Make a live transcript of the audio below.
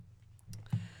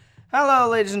Hello,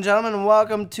 ladies and gentlemen, and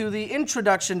welcome to the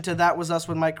introduction to That Was Us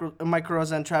with Mike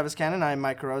Rosa and Travis Cannon. I'm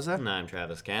Mike Rosa. And I'm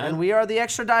Travis Cannon. And we are the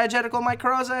extra diegetical Mike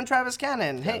Rosa and Travis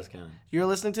Cannon. Travis Cannon. You're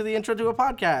listening to the intro to a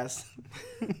podcast.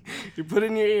 You put it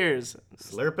in your ears.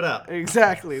 Slurp it up.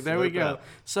 Exactly. There we Slurp go. up.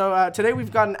 So today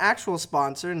we've got an actual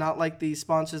sponsor, not like the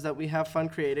sponsors that we have fun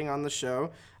creating on the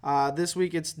show. This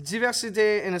week it's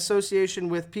Diversité in association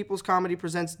with People's Comedy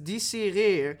presents D'ici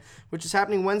Rire, which is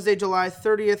happening Wednesday, July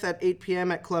 30th at 8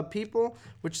 p.m. at Club People,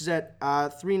 which is at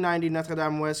 390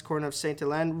 Notre-Dame West, corner of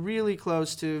Sainte-Hélène, really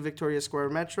close to Victoria Square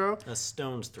Metro. A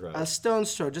stone's throw. A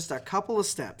stone's throw, just a couple of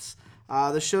steps.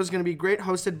 The show's going to be great,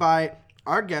 hosted by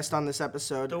our guest on this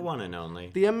episode. The one and only.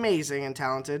 The amazing and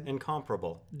talented.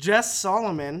 Incomparable. Jess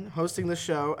Salomon hosting the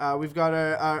show. We've got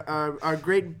our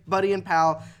great buddy and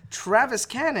pal, Travis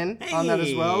Cannon, on that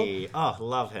as well. Oh,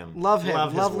 love him. Love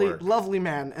him. Lovely, lovely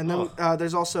man. And then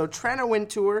there's also Trana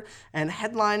Wintour and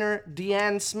headliner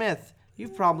Deanne Smith.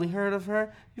 You've probably heard of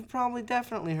her. You've probably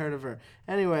definitely heard of her.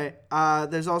 Anyway,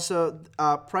 there's also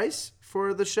a price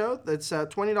for the show. That's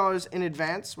 $20 in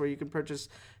advance, where you can purchase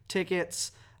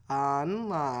tickets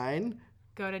online.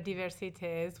 Go to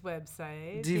Diversité's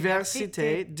website.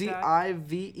 Diversité,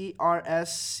 Diverscite.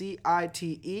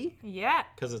 Yeah.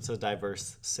 Because it's a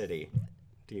diverse city.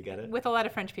 Do you get it? With a lot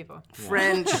of French people.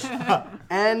 French.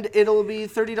 And it'll be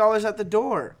 $30 at the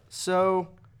door. So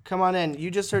come on in.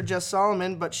 You just heard Jess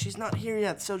Salomon, but she's not here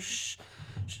yet. So shh.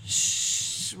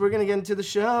 We're going to get into the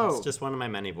show. It's just one of my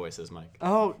many voices, Mike.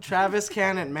 Oh, Travis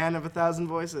Cannon, man of 1,000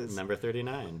 voices. Number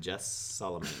 39, Jess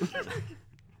Salomon.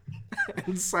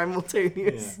 And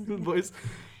simultaneous voice.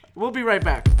 We'll be right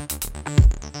back.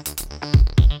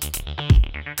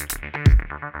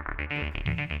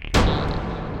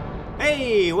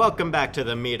 Hey, welcome back to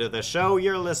the meat of the show.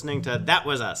 You're listening to That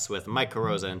Was Us with Mike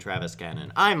Carosa and Travis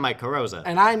Cannon. I'm Mike Carosa.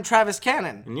 And I'm Travis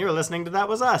Cannon. And you're listening to That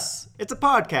Was Us. It's a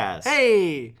podcast.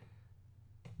 Hey.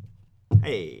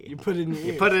 Hey. You put it in your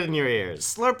ears. You put it in your ears.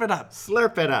 Slurp it up.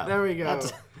 Slurp it up. There we go.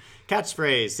 That's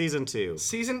catchphrase, season 2.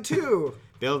 Season 2.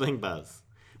 Building buzz.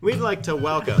 We'd like to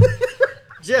welcome,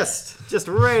 just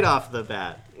right off the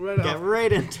bat,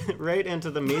 right into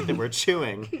the meat that we're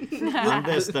chewing on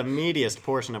this, the meatiest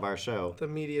portion of our show. The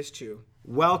meatiest chew.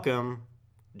 Welcome,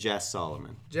 Jess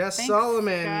Salomon. Jess Thanks,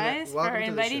 Salomon. guys, welcome for to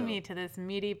the inviting show. me to this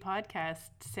meaty podcast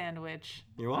sandwich.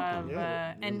 You're welcome.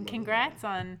 And congrats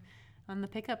on the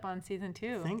pickup on season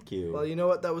 2. Thank you. Well, you know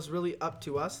what? That was really up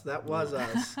to us. That was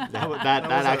us. that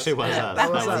actually was us. That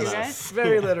was us. us.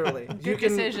 Very literally. Good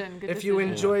decision. If you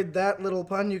enjoyed that little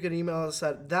pun, you can email us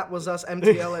at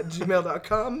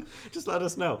thatwasusmtl@gmail.com. Just let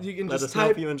us know. You can let just us know if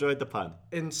type you enjoyed the pun.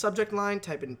 In subject line,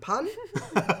 type in pun.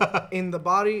 In the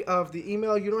body of the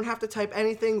email, you don't have to type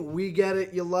anything. We get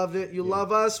it. You loved it. You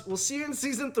love us. We'll see you in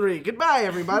season 3. Goodbye,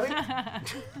 everybody.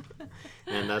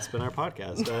 And that's been our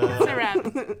podcast. That's a wrap.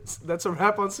 That's a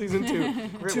wrap on season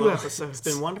 2. 2 episodes. It's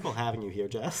been wonderful having you here,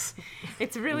 Jess.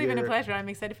 It's really been a pleasure. I'm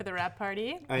excited for the wrap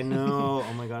party. I know.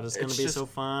 Oh my God, it's going to be so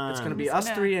fun. It's going to be us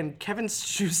 3 and Kevin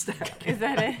Shoestack. Is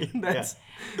that it? That's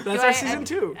our season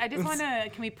 2. I just want to.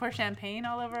 Can we pour champagne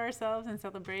all over ourselves in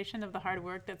celebration of the hard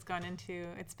work that's gone into?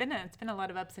 It's been a lot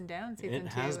of ups and downs. Season 2.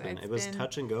 It has been. It was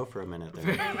touch and go for a minute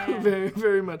there. Very,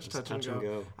 very much touch and and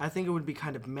go. go. I think it would be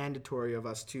kind of mandatory of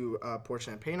us to pour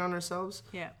champagne on ourselves.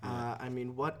 Yeah. I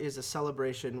mean, what is a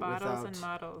celebration Bottles without and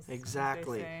models?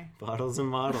 Exactly. As they say. Bottles and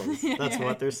models. That's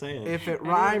what they're saying. If it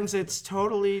rhymes, it's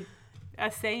totally A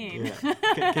saying. Yeah.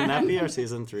 Can that be our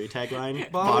season 3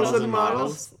 tagline? bottles and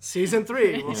models. Season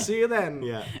 3. We'll see you then.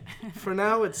 Yeah. For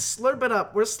now, it's slurp it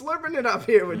up. We're slurping it up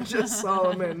here with Jess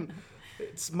Salomon.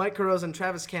 It's Mike Carosa and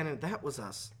Travis Cannon. That was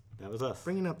us. That was us.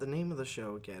 Bringing up the name of the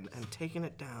show again and taking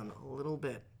it down a little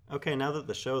bit. Okay, now that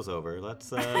the show's over, let's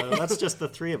just the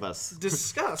 3 of us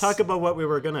Discuss. talk about what we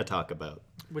were gonna talk about.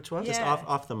 Which one? Yeah. Just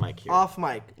off the mic here. Off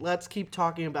mic. Let's keep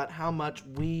talking about how much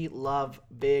we love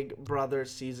Big Brother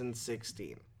Season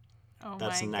 16. Oh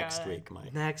That's my next God. week,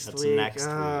 Mike. Next That's week. next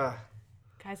week.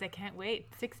 Guys, I can't wait.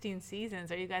 16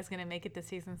 seasons. Are you guys going to make it to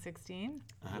season 16?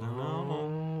 I don't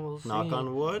know. We'll Knock see.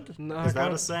 on wood? Knock Is that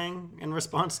on- a saying in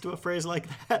response to a phrase like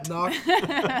that? Knock.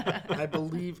 I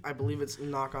believe it's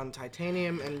knock on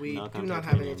titanium, and we Knock do on not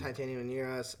have any titanium. titanium near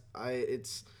us.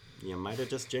 It's You might have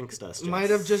just jinxed us. Jess.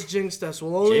 might have just jinxed us.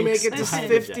 We'll only make it to Jinxed us.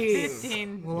 15.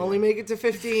 15. We'll only make it to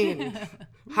 15.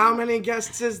 How many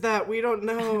guests is that? We don't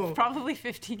know. Probably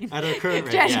 15. At our current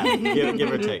rate, yeah.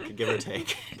 Give or take. Give or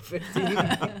take.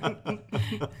 15.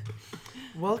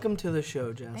 Welcome to the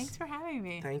show, Jess. Thanks for having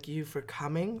me. Thank you for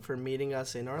coming, for meeting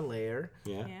us in our lair.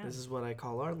 Yeah. Yeah. This is what I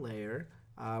call our lair.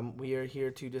 We are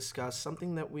here to discuss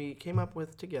something that we came up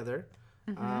with together.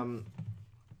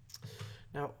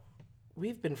 Now,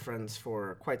 we've been friends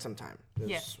for quite some time.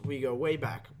 Yes. We go way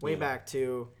back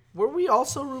to. Were we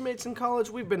also roommates in college?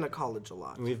 We've been to college a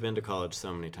lot. We've been to college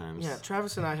so many times. Yeah,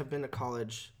 Travis and I have been to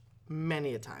college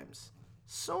many a times.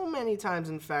 So many times,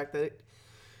 in fact, that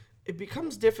it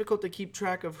becomes difficult to keep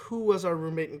track of who was our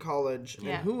roommate in college and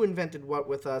who invented what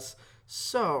with us.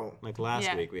 So, like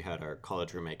last week, we had our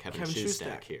college roommate Kevin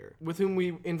Shoestack here, with whom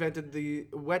we invented the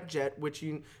wet jet, which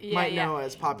you might know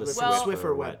as popular The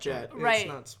Swiffer wet jet. Right. It's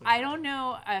not Swiffer. I don't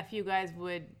know if you guys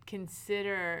would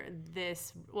consider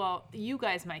this. Well, you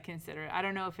guys might consider it. I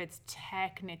don't know if it's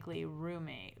technically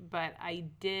roommate, but I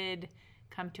did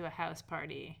come to a house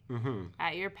party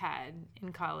at your pad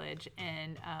in college,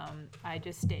 and I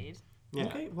just stayed. Yeah.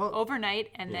 Okay, well, Overnight,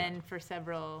 and then for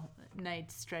several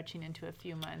nights stretching into a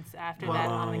few months after that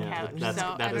on the couch.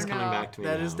 That is coming back to me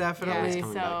that now. is definitely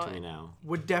coming back to me now.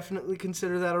 would definitely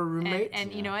consider that a roommate.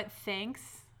 And you know what? Thanks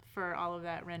for all of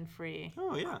that rent-free.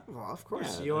 Oh yeah. Well, of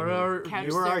course, Yeah, you I are Couch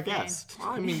You were our surfing. guest.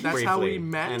 I mean, that's how we Briefly,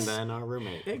 met. and then our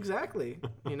roommate. Exactly.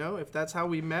 You know, if that's how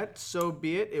we met, so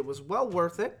be it. It was well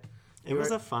worth it. It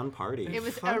was a fun party. It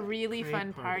was Fun, a really great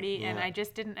fun party, and Yeah. I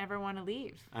just didn't ever want to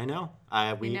leave. I know.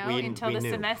 We until we the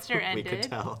knew. semester We could ended.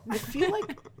 tell.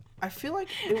 I feel like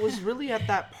it was really at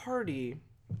that party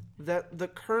that the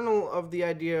kernel of the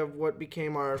idea of what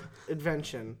became our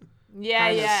invention Yeah,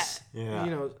 kinda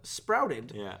yeah.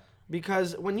 sprouted. Yeah.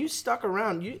 Because when you stuck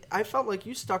around, I felt like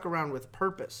you stuck around with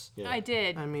purpose. Yeah. I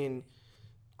did. I mean,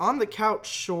 on the couch,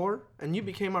 sure, and you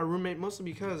became our roommate mostly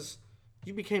because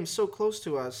you became so close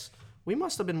to us. We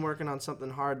must have been working on something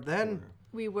hard then.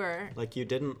 We were. Like you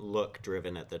didn't look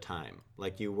driven at the time.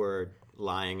 Like you were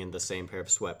lying in the same pair of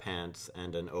sweatpants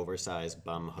and an oversized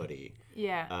bum hoodie.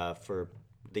 Yeah. For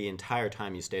the entire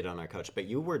time you stayed on our couch, but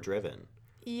you were driven.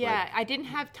 Yeah, I didn't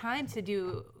have time to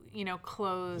do,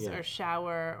 clothes Yeah. or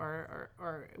shower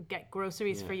or get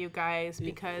groceries for you guys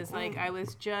because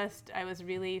I was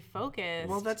really focused.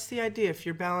 Well, that's the idea. If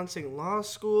you're balancing law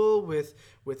school with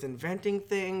inventing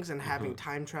things and having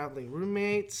time traveling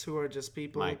roommates who are just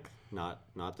people. Mike,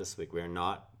 not this week. We're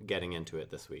not getting into it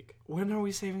this week. When are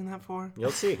we saving that for?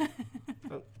 You'll see.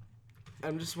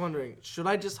 I'm just wondering. Should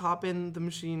I just hop in the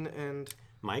machine and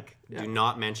Mike, do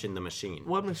not mention the machine.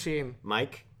 what machine?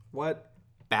 Mike, What?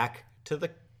 back to the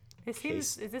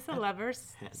Is this a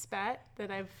lover's spat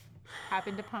that I've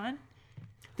happened upon?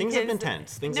 Things have been Because-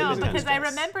 tense. Things No, have been because tense. I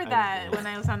remember that when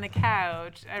I was on the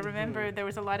couch. I remember there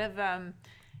was a lot of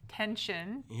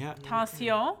tension. Yeah.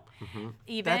 Tension,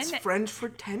 even. That's French for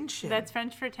tension. That's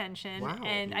French for tension, Wow.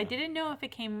 and I didn't know if it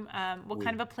came, what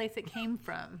kind of a place it came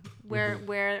from,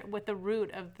 what the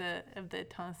root of the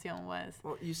tension was.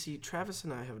 Well, you see, Travis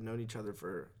and I have known each other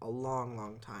for a long,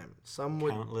 long time. Some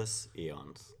would Countless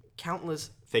eons,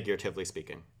 countless, figuratively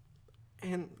speaking.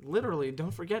 and literally,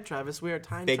 don't forget, Travis, we are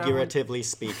time traveling. Figuratively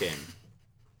speaking,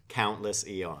 countless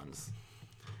eons.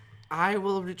 I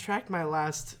will retract my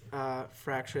last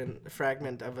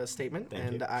fragment of a statement,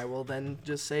 Thank you. I will then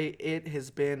just say it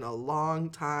has been a long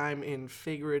time in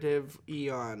figurative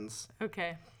eons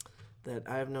Okay. that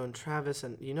I have known Travis,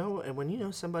 and when you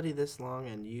know somebody this long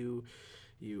and you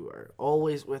are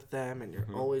always with them and you're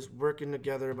always working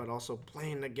together but also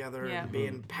playing together Yeah. and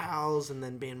being pals and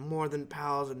then being more than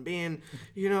pals and being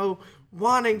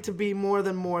wanting to be more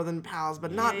than pals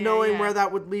but not Yeah, knowing yeah. where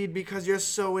that would lead because you're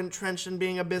so entrenched in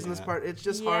being a business part. It's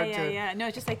just hard to Yeah. No,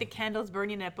 it's just like the candles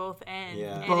burning at both ends,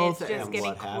 Yeah. and Both it's just ends. getting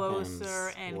What happens?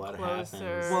 closer and What closer.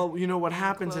 happens? Well, what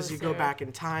happens is you go closer. back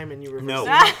in time and you reverse No,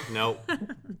 it. no.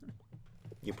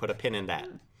 You put a pin in that.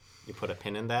 You put a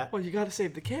pin in that. Well, you got to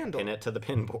save the candle. Pin it to the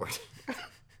pin board.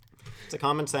 It's a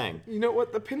common saying. You know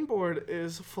what? The pin board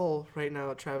is full right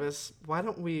now, Travis. Why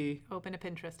don't we... Open a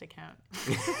Pinterest account.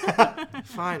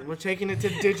 Fine, we're taking it to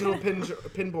digital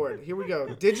pin board. Here we go.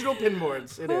 Digital pin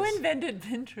boards. It Who is. invented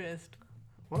Pinterest?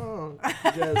 Well, I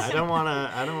Jess, don't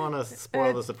wanna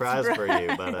spoil the surprise for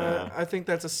you, but I think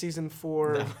that's a season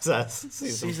 4 that was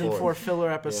season 4 filler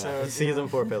Yeah, episode. season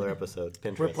 4 filler episode.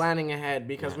 Pinterest. We're planning ahead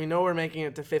because we know we're making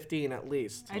it to 15 at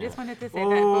least. I just wanted to say that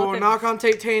Oh, both knock on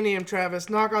titanium, Travis.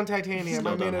 Knock on titanium. Still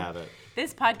I mean don't it. have it.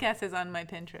 this podcast is on my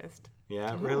Pinterest.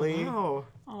 Yeah, really? Oh.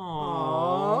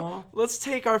 Aww. Let's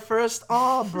take our first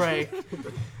break.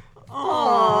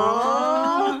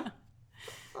 Aww.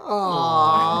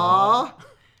 Aww.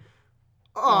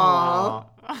 Aww.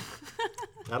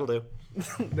 That'll do.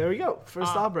 There we go.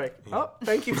 First stall break. Oh,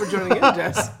 thank you for joining in,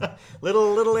 Jess.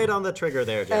 little late on the trigger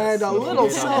there, Jess. And a little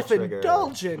late on the trigger.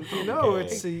 self-indulgent. You know, Okay.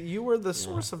 it's you were the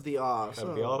source of the awe. Gotta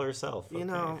So, be all herself. you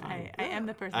know, I am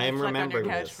the person I that am slept on your remembering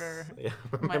couch this. for Yeah,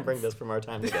 remembering this from our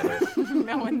time together.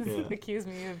 no one's accused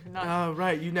me of not. oh,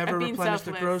 right. You never I've been replenished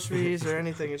the selfless. groceries or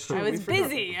anything. It's true. I We was forgot.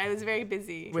 busy. I was very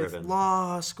busy. With Driven.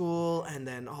 law school and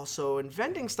then also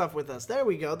inventing stuff with us. There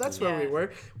we go. That's where we Yeah.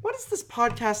 were. What is this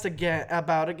podcast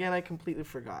about again? I completely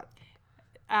forgot.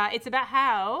 It's about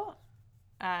how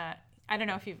I don't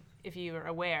know if you are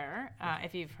aware,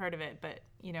 if you've heard of it, but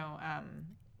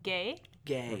gay.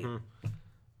 Gay.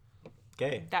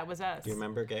 Gay. That was us. Do you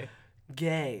remember gay?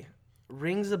 Gay.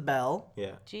 Rings a bell.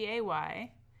 Yeah.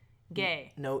 GAY.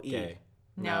 Gay. No E. Gay.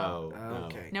 No.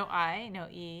 Okay. No I. No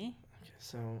E.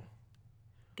 So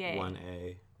Gay.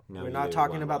 1A. No we're U, not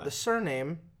talking 1Y. about the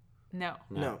surname. No.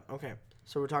 No. Okay.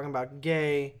 So we're talking about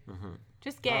gay.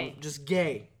 Just gay. Just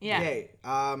gay. Yeah. Gay.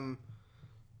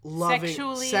 Loving.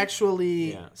 Sexually-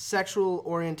 Sexually. Yeah. Sexual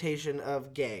orientation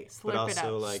of gay. But Slurp it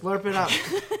also up. like Slurp it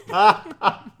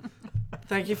up.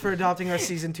 Thank you for adopting our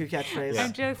season 2 catchphrase.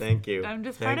 Yeah. Thank you. I'm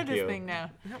just part Thank of this you. thing now.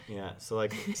 Yeah, so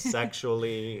like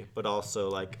sexually, but also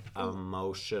like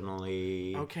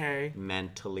emotionally, Okay.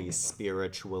 mentally,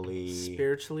 spiritually.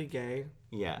 Spiritually gay.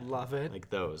 Yeah. Love it. Like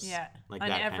those. Yeah. Like on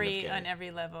that every kind of on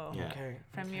every level. Yeah. Okay.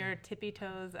 From your tippy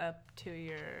toes up to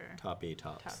your Toppy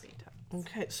tops. toppy tops.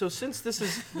 Okay. So since this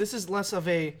is less of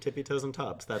a Tippy toes and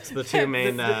tops. That's the two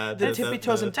main. the tippy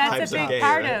toes and tops. That's types a of big gay,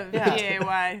 part right? of Yeah.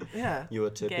 GAY. yeah. You a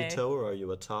tippy Gay. toe or are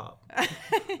you a top?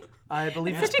 I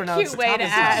believe Such it's a pronounced cute way to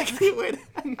tapazon.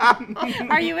 ask.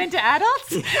 Are you into adults?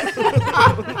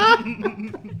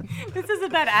 This is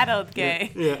about adult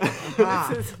gay.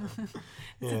 Yeah.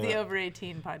 This is the over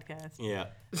 18 podcast. Yeah.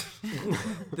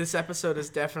 This episode is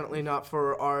definitely not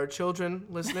for our children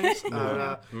listening.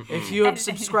 If you have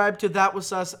subscribed to That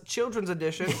Was Us Children's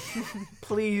Edition,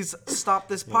 please stop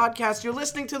this podcast. You're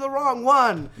listening to the wrong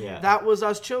one. Yeah. That Was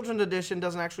Us Children's Edition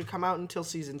doesn't actually come out until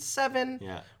season 7,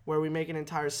 Yeah. where we make an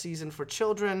entire season for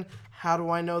children. How do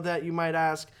I know that, you might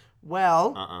ask?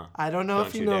 Well, I don't know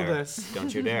if you know dare. this,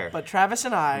 Don't you dare. but Travis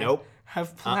and I Nope.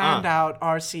 have planned out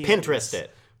our seasons. Pinterest it.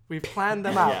 We've planned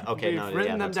them out. Yeah, okay, We've no, written yeah,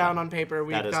 them that's down fine. on paper.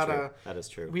 We've That is got true. That is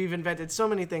true. We've invented so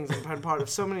many things and been part of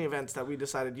so many events that we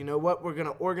decided, you know what, we're going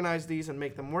to organize these and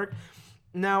make them work.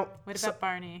 Now, What about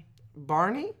Barney?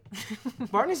 Barney?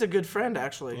 Barney's a good friend,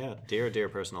 actually. Yeah. Dear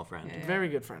personal friend. Very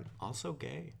good friend. Also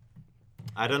gay.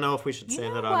 I don't know if we should You say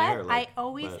know that what? on air. Like, I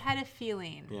always but- had a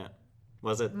feeling. Yeah.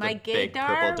 Was it My the big gaydar-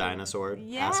 purple dinosaur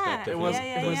Yeah, aspect of It was- him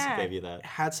it was- that gave you that?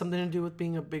 Had something to do with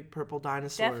being a big purple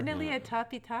dinosaur. Definitely a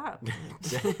toppy top.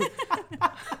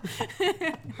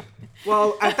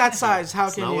 Well, at that size, how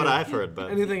It's can not you... what I've heard,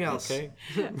 but Anything else? Okay.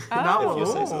 No, If you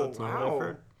say so, it's not what I've wow.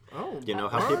 heard. Oh, You know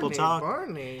how people talk.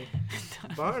 Barney,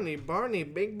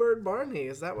 Big Bird Barney.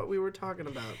 Is that what we were talking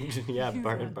about? Yeah,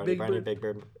 Barney, Big Barney, bird. Big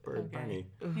Bird, Barney.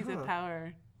 He's a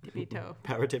power tippy toe.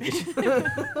 Power tippy.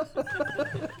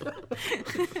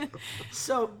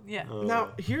 So Yeah. now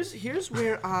here's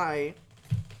where I,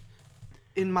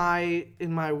 in my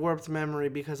warped memory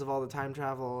because of all the time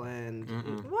travel and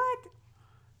What?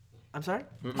 I'm sorry.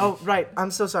 Oh right,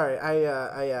 I'm so sorry.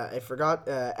 I forgot.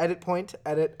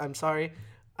 Edit. I'm sorry.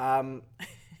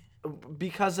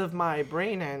 Because of my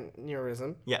brain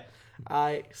aneurysm, Yeah.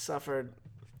 I suffered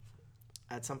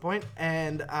at some point,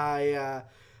 and I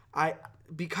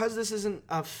because this isn't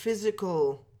a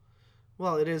physical.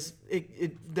 Well, it is.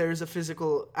 There's a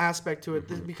physical aspect to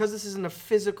it. Because this isn't a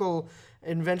physical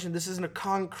invention. This isn't a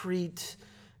concrete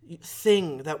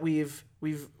thing that we've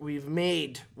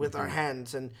made with our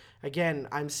hands. And again,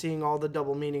 I'm seeing all the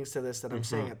double meanings to this that I'm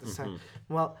saying at this time.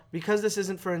 Well, because this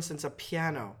isn't, for instance, a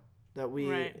piano that we,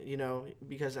 Right.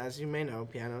 because as you may know,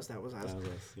 pianos, that was us. That was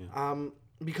us, yeah.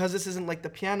 Because this isn't like the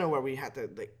piano where we had to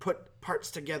like put parts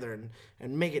together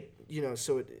and make it,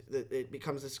 so it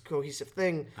becomes this cohesive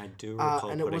thing. I do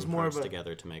recall and it putting was more parts of a-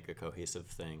 together to make a cohesive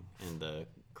thing in the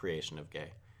creation of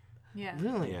gay. Yeah.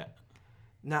 Really? Yeah.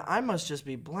 Now, I must just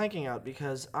be blanking out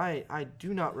because I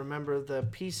do not remember the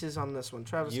pieces on this one.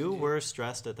 Travis, You did were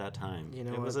stressed at that time. You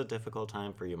know it was what? a difficult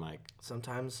time for you, Mike.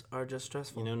 sometimes are just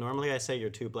stressful. Normally I say you're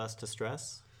too blessed to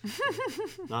stress.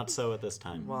 Not so at this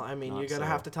time. Well, I mean, Not you're going to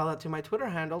so. have to tell that to my Twitter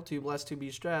handle, too blessed to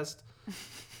be stressed.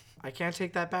 I can't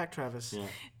take that back, Travis.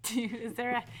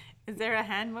 Yeah. Is there a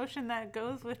hand motion that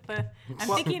goes with the? I'm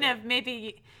thinking of maybe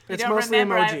you It's don't mostly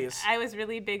remember. emojis. I was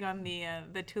really big on the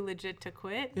too legit to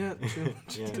quit. Yeah, true.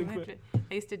 Too legit.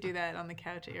 I used to do that on the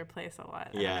couch at your place a lot.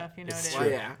 I don't know if you noticed. Well,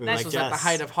 yeah. We This like was at the Jess,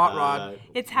 height of Hot Rod.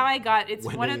 It's how I got. It's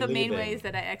When one are of the you main leaving? ways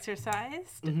that I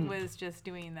exercised was just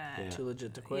doing that. Yeah. Too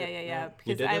legit to quit. Yeah. You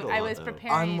Because did it a I lot, was though.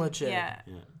 preparing. Unlegit. Yeah.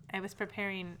 I was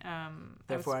preparing.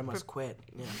 Therefore, I must quit.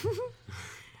 Yeah.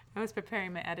 I was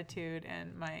preparing my attitude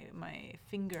and my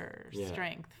finger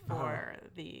strength for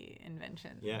the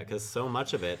invention. Yeah, because so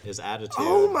much of it is attitude.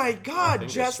 Oh my God,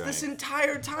 finger Jess! strength. This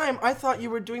entire time, I thought you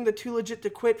were doing the too legit to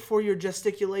quit for your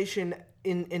gesticulation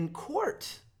in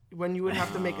court when you would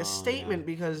have to make a statement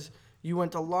because you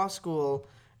went to law school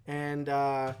and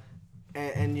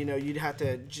you know you'd have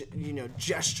to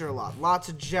gesture a lot, lots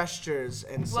of gestures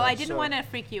and. Well, I didn't want to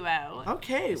freak you out.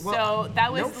 Okay, well, so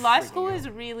that was no law freaking school out. is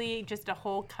really just a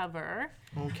whole cover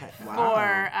Okay.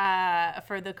 Wow.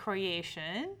 for the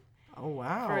creation. Oh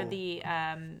wow. For the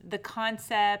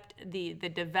concept, the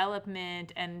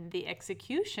development, and the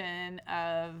execution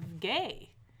of gay.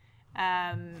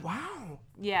 Wow.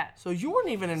 Yeah. So you weren't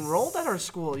even enrolled at our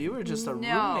school. You were just a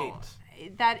roommate.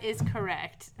 That is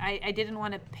correct. I didn't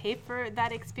want to pay for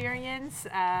that experience.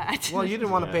 Well, you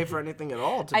didn't want to pay for anything at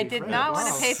all. I did not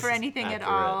want to pay for anything at Accurate.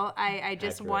 all. I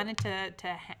just Accurate. wanted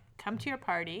to come to your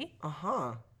party,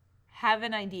 have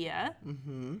an idea,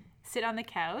 sit on the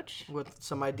couch With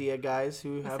some idea guys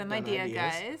who have some done idea ideas.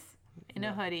 guys in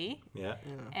a hoodie. Yeah.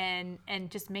 And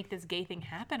just make this gay thing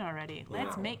happen already.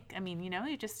 Let's make. I mean,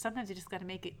 sometimes you just got to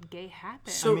make it gay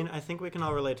happen. I mean, I think we can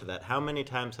all relate to that. How many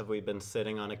times have we been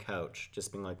sitting on a couch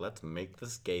just being like, let's make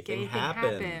this gay thing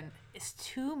happen? It's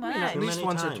too much. At least many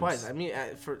once or times. twice. I mean,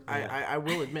 I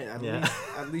will admit,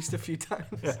 at least a few times.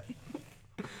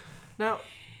 Now,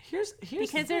 here's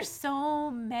because there's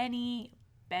so many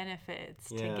benefits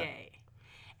to Yeah. gay.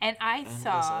 And I there's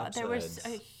saw there was a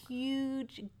upsides.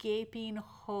 huge gaping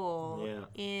hole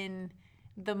in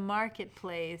the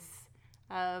marketplace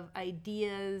of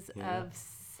ideas of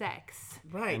sex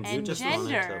right. And you and just wanted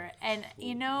gender. to- And,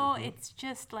 it's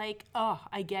just like,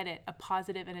 I get it, a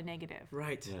positive and a negative.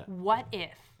 Right. Yeah. What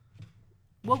if?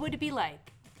 What would it be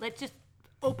like? Let's just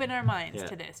open our minds Yeah.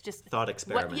 to this. Just Thought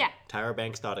experiment. yeah. Tyra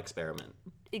Banks thought experiment.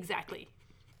 Exactly.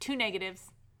 2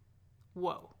 negatives.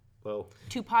 Whoa. Whoa.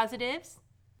 2 positives.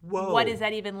 Whoa. What is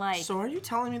that even like? So are you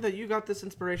telling me that you got this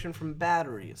inspiration from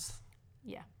batteries?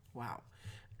 Yeah. Wow.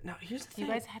 Now, here's the thing.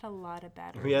 You guys had a lot of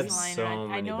batteries We had lying so around.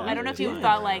 many I don't know if you batteries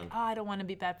thought lying like, around. I don't want to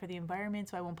be bad for the environment,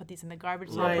 so I won't put these in the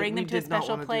garbage. So Right, I'll bring we them to a did not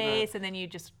special wanna do that. place, and then you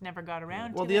just never got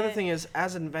around Well, to the other it. thing is,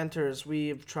 as inventors,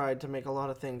 we've tried to make a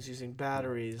lot of things using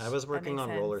batteries. I was working makes on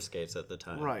sense. roller skates at the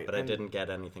time, Right, but I and- didn't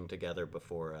get anything together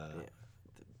before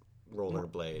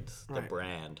rollerblades, the Right.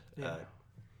 brand.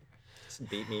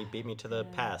 Beat me to the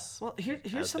pass. Well, here's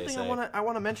as they something say. I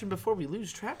want to mention before we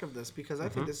lose track of this, because I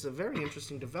think this is a very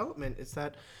interesting development. Is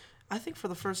that I think for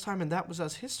the first time in That Was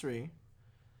Us history,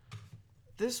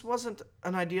 this wasn't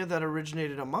an idea that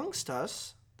originated amongst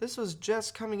us. This was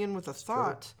Jess coming in with a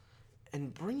thought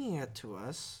and bringing it to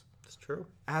us It's true.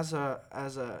 as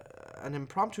an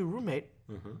impromptu roommate.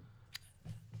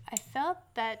 I felt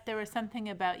that there was something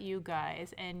about you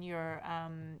guys and your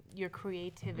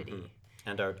creativity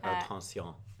And our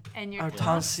tension. and your Our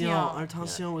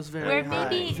tension was very where high,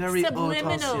 maybe very haut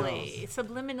tension.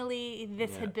 subliminally,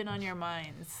 this had been on your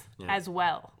minds Yeah. as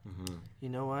well. You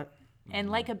know what? And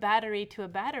like a battery to a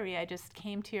battery, I just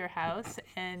came to your house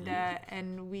and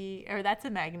that's a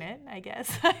magnet, I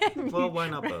guess. Well, why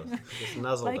not both? Just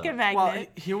nuzzle like a them. magnet. Well,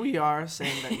 here we are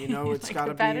saying that it's Like got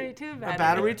to a be battery to a a battery.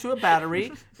 battery to a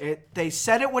battery. They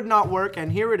said it would not work,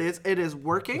 and here it is. It is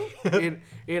working.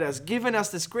 it has given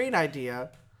us this great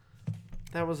idea.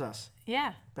 That was us.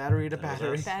 Yeah, Battery to That was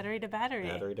battery. us. battery to battery.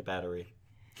 Battery to battery.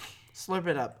 Slurp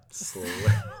it up.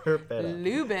 Slurp it up.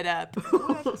 Lube it up.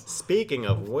 Speaking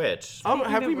of which, Oh,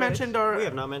 have of we which- mentioned our we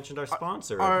have not mentioned our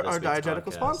sponsor. our of this week's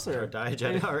diegetical podcast. sponsor.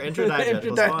 Our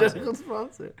interdiegetical sponsor. interdiegetical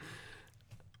sponsor?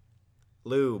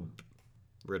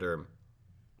 Lubriderm.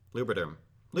 Lubriderm.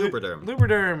 Lubriderm.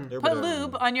 Lubriderm. Put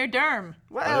lube on your derm.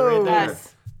 Whoa. there.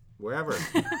 Us. Wherever.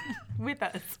 With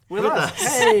us. With us.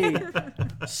 Hey,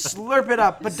 slurp it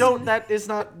up, but don't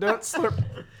slurp.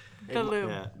 The lube.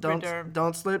 Yeah. Don't derm.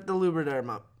 slurp the Lubriderm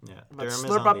up. Yeah. But Derm is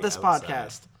slurp on up the this outside.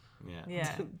 podcast. Yeah.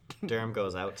 Yeah. Derm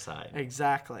goes outside.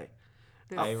 Exactly.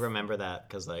 I remember that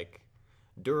because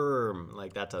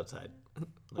derm, that's outside.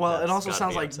 Well, it that's also gotta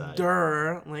sounds be like outside.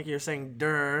 der, like you're saying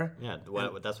der. Yeah,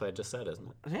 that's what I just said, isn't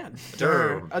it? Yeah,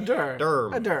 Derm. a der,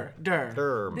 Derm. a der,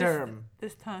 Derm. derm.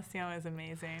 This tension is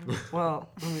amazing. Well,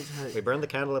 let me tell We you. burn the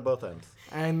candle at both ends.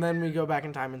 And then we go back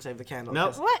in time and save the candle. No.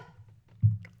 'cause What?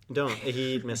 Don't.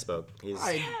 He misspoke. He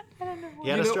had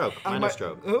You a know, stroke. I Minor might-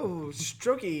 stroke. Oh,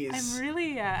 strokies.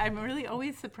 I'm really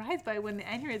always surprised by when the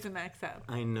aneurysm acts up.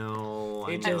 I know.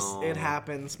 It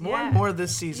happens more Yeah. and more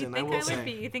this You season. think I will I say. would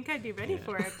be? You think I'd be ready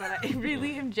for it? But I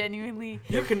really am genuinely.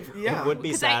 You can, yeah. It would be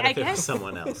 'Cause sad I if it was guess-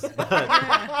 someone else.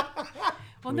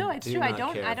 Well, no, it's Do true. I not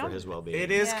don't. care I for don't. his well-being.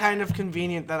 It is Yeah. kind of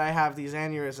convenient that I have these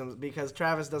aneurysms because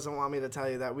Travis doesn't want me to tell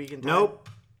you that we can. Nope.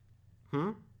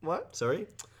 What? Sorry?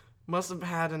 Must have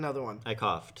had another one. I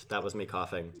coughed. That was me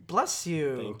coughing. Bless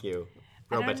you. Thank you.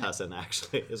 don't know. Robitussin,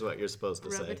 actually, is what you're supposed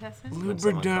to say. Robitussin? When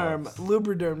someone Lubriderm. coughs.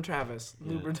 Lubriderm, Travis.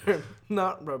 Lubriderm.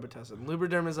 Not Robitussin.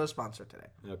 Lubriderm is our sponsor today.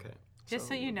 Okay. Just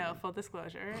so you know, full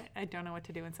disclosure, I don't know what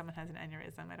to do when someone has an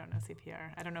aneurysm. I don't know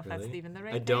CPR. I don't know if that's Really? even the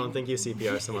right I don't thing. think you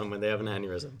CPR someone when they have an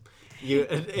aneurysm.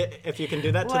 If you can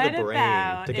do that to What the brain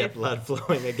about to get if- blood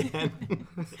flowing again,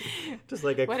 just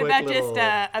like a What quick about little just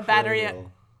a battery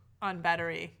cranial- on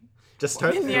battery? Just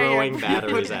start Yeah, throwing yeah.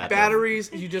 batteries Put at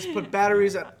batteries. You just put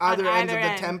batteries at either ends of either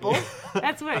the end. temple.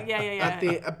 That's what. Yeah. At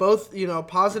the both,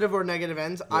 positive or negative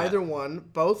ends. Either one,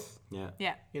 both. them.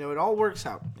 Yeah. It all works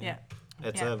out. Yeah.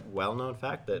 It's Yeah. a well-known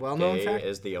fact that Well-known gay fact.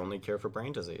 is the only cure for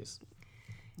brain disease.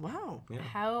 Wow.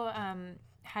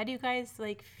 How do you guys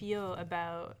feel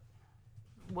about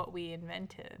what we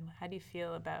invented? How do you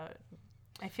feel about?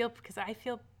 I feel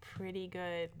pretty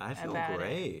good. I feel about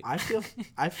great. I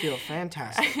feel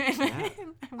fantastic. It.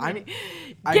 I'm.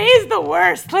 Gay is the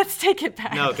worst. Let's take it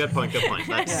back. No, good point. Good point.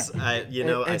 That's I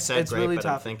It's- said it's great, really but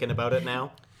I'm tough. thinking about it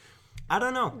now. I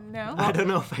don't know. No? I don't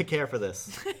know if I care for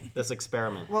this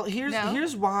experiment. Well, here's No?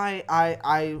 here's why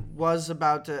I was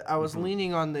about to. I Mm-hmm. was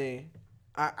leaning on the.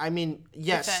 I mean,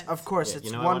 yes, Defense. of course, Yeah,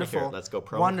 it's I wanna hear wonderful. it. Let's go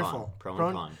pro wonderful. and con. Pro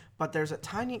and con. But there's a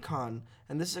tiny con,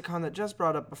 and this is a con that Jess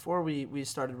brought up before we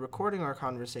started recording our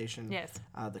conversation. Yes.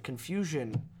 The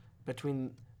confusion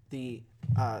between the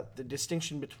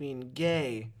distinction between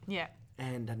gay Yeah.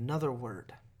 and another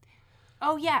word.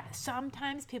 Oh yeah.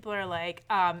 Sometimes people are like,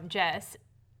 Jess,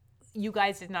 you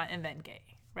guys did not invent gay,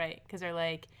 right? Because they're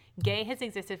like, gay has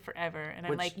existed forever, and I'm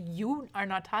Which- like, you are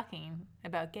not talking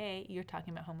about gay. You're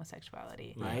talking about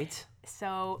homosexuality. Right.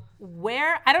 So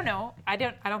I don't know. I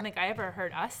don't think I ever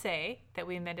heard us say that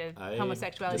we invented I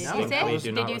homosexuality. Did you distinctly say?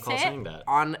 do not Did you recall say saying it? that.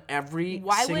 On every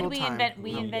Why single would we time. invent?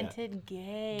 We No, yeah. invented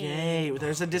gay. Gay.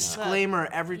 There's a disclaimer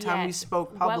every time we Yes.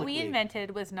 spoke publicly. What we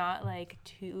invented was not like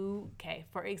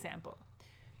for example,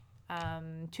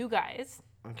 two guys,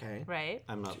 Okay. right?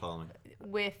 I'm not following.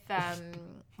 With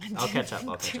I'll catch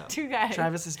up. two guys.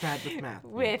 Travis is bad with math.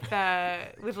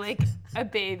 with like a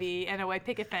baby and a white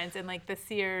picket fence and like a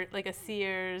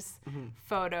Sears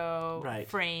photo Right.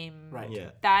 frame. Right. Yeah.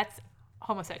 That's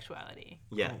homosexuality,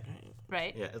 Yeah.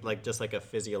 right? Yeah. Just like a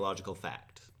physiological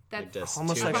fact. That's Like just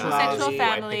homosexuality. two guys, Homosexual white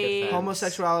family. picket fence.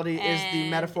 Homosexuality is the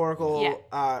And-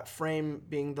 metaphorical frame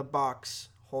being the box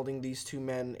holding these two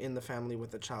men in the family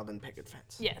with a child and picket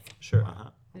fence. Yes. Sure.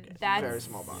 That's Very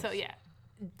small box. So yeah,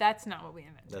 that's not what we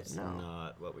invented. That's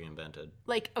not what we invented.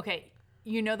 Like, okay,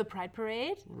 the Pride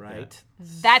Parade? Right.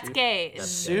 That's gay.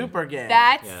 Super gay.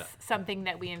 That's Yeah. something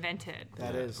that we invented.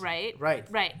 That is. Right? Right.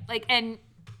 Right. Like, and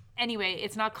anyway,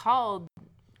 it's not called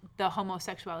the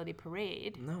homosexuality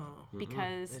parade No.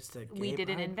 because It's the we gay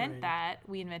didn't pride invent parade. that.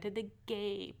 We invented the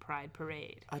gay pride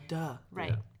parade. Duh.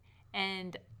 Right.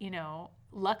 And,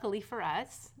 luckily for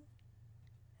us,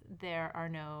 there are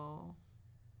no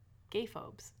gay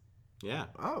phobes. Yeah.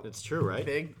 Oh. It's true, right?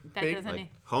 Big. That big. doesn't Like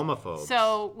homophobes.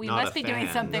 So we not must a be doing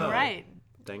fan. something No. right.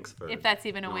 Thanks for. If that's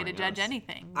even a way to knowing judge us.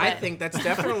 anything. I But- think that's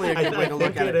definitely a good way to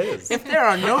look think at it it. is. If there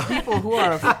are no people who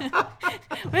are.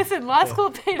 Listen, law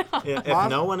school paid off. Yeah, if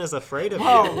no one is afraid of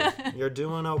Whoa. you, you're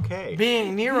doing okay.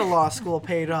 Being near a law school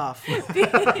paid off.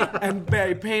 And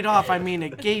by paid off, I mean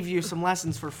it gave you some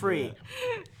lessons for free.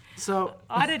 So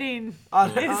Auditing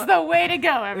Audit- is the way to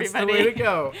go, it's everybody. the way to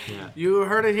go. Yeah. You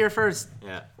heard it here first.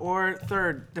 Yeah. Or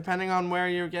third, depending on where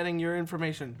you're getting your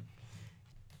information.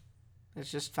 It's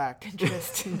just fact.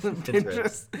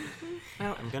 Pinterest.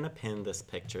 I'm gonna pin this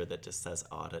picture that just says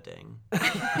auditing.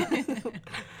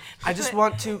 I just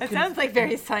want to. It sounds like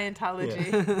very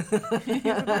Scientology.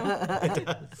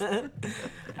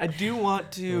 I do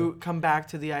want to come back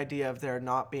to the idea of there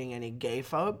not being any gay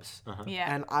phobes.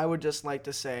 Yeah. And I would just like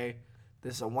to say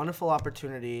this is a wonderful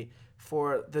opportunity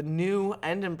for the new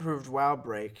and improved WoW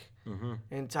break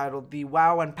entitled the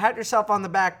WoW and Pat Yourself on the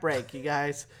Back break, you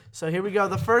guys. So here we go,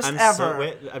 the 1st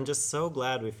ever. I'm just so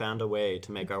glad we found a way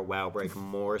to make our WoW break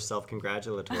more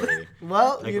self-congratulatory.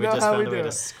 Well, Like you we know just how found we a way do to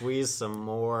it. squeeze some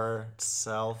more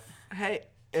Hey,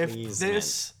 if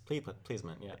this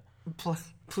pleasement, yeah.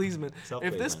 pleasement. If this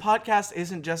Self-pleasement. podcast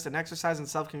isn't just an exercise in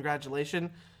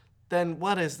self-congratulation, then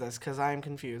what is this? Because I am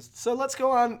confused. So let's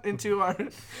go on into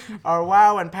our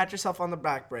wow and pat yourself on the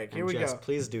back break. Here we Jess, go.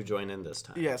 please do join in this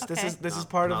time. Yes, Okay. this is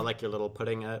part Not of. like you're little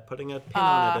putting a pin on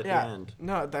it at the Yeah. end.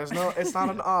 No, there's no. It's not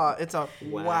an it's a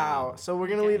wow. So we're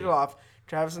gonna lead it off,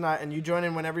 Travis and I, and you join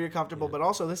in whenever you're comfortable. But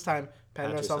also this time,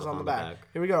 patting ourselves on the back.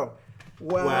 Here we go.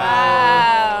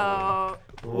 Wow.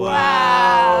 Wow.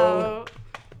 Wow.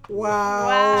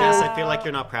 Wow. Jess, I feel like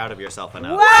you're not proud of yourself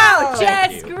enough. Wow,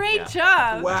 Thank Jess, you. great Yeah.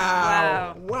 job.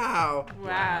 Wow. Wow.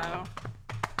 Wow.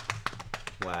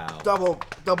 Wow.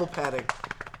 Double patting.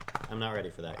 I'm not ready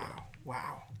for that yet.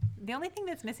 Wow. The only thing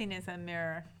that's missing is a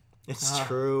mirror. It's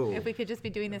true. If we could just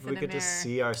be doing this If in we a could mirror. just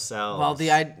see ourselves. Well,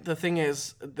 the thing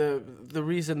is, the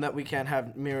reason that we can't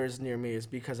have mirrors near me is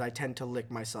because I tend to lick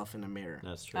myself in a mirror.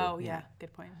 That's true. Oh, yeah.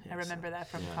 Good point. I remember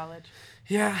that from college.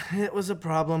 Yeah, it was a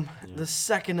problem. The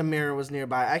second a mirror was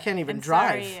nearby, I can't even I'm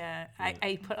drive. sorry.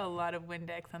 I put a lot of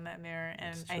Windex on that mirror,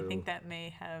 and That's I true. think that may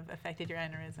have affected your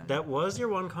aneurysm. That was your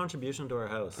one contribution to our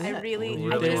house. I really,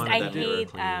 You I really just, wanted I that mirror hate,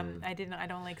 clean. I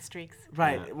don't like streaks.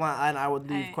 Right. Yeah. Well, and I would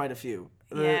leave I- quite a few.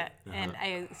 Yeah, and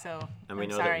And we I'm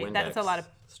know sorry. that That's a lot of.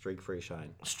 streak-free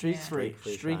shine. Streak Yeah. free.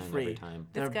 Streak-free Streak shine free. every time.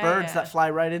 There are This guy, birds that fly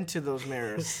right into those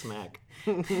mirrors, Smack.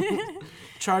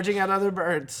 charging at other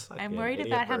birds. I'm Fucking worried idiot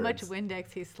about how much birds.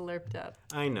 Windex he slurped up.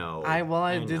 I know. I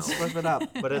know. did slip it up.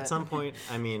 But at some point,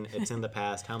 I mean, it's in the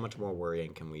past. How much more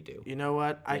worrying can we do? You know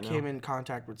what? I know? came in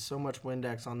contact with so much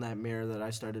Windex on that mirror that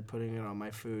I started putting it on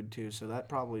my food too, so that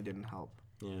probably didn't help.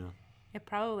 Yeah. It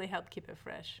probably helped keep it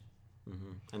fresh.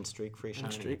 And streak-free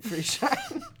shine. Streak free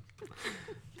shine.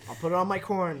 I'll put it on my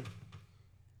corn.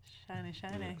 Shiny,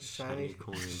 shiny. Shiny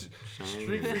corn. Shiny,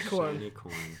 Streak-free corn. shiny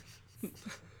corn.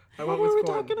 I What went were we with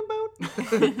corn. talking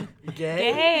about?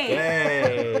 Gay. Gay.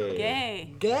 Yay.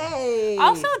 Gay. Gay.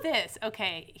 Also, this.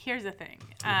 Okay, here's the thing.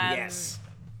 Yes.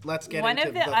 Let's get One into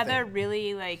of the other thing.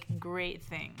 really great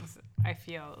things I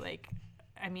feel like.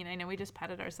 I mean, I know we just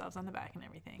patted ourselves on the back and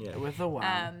everything. Yeah. With a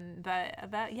wow. But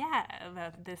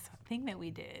about this thing that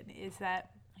we did is that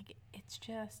it's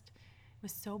just it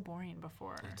was so boring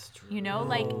before. That's true. You know,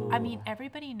 I mean,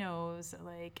 everybody knows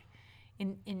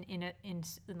in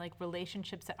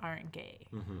relationships that aren't gay,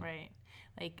 right?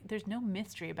 Like there's no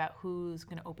mystery about who's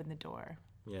gonna open the door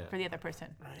Yeah. for the other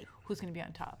person, Right. who's gonna be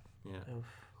on top, Yeah.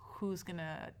 who's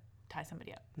gonna tie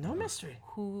somebody up, No mystery.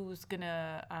 who's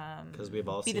gonna Because we've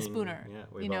all be seen. the spooner.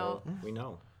 Yeah. You know, We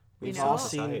know. We We've know. all all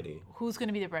seen- society. who's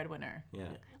gonna be the breadwinner. Yeah.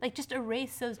 Like just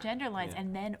erase those gender lines, Yeah.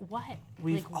 and then what?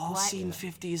 We've Like, all what? seen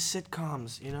 50s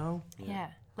sitcoms, you know? Yeah,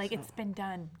 like it's been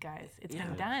done, guys. It's Yeah.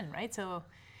 been done, right? So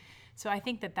I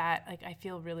think that I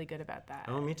feel really good about that.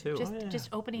 Oh, me too. Just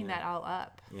opening that all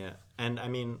up. Yeah. And I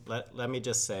mean, let me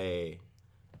just say,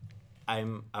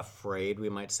 I'm afraid we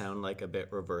might sound like a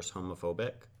bit reverse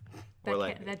homophobic. That or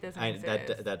can't- that doesn't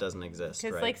exist. That doesn't exist,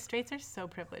 Because right? straights are so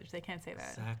privileged, they can't say that.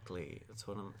 Exactly. That's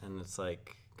what I'm. And it's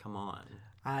like, come on,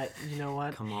 You know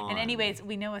what? come on. And anyways,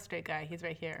 we know a straight guy. He's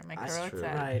right here, Mike That's true.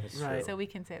 Karolitsa. Right, It's right. true. So we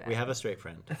can say that. We have a straight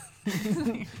friend.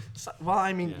 Well,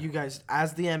 I mean, Yeah. you guys,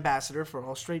 as the ambassador for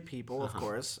all straight people, of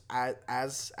course,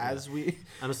 as we.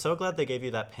 I'm so glad they gave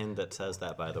you that pin that says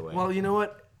that. By the way. Well, you know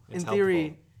what? It's In theory,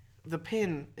 helpful. the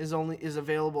pin is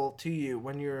available to you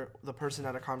when you're the person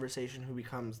at a conversation who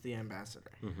becomes the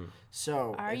ambassador.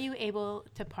 So Are you able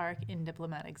to park in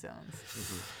diplomatic zones?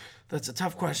 that's a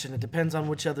tough question. It depends on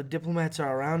which other diplomats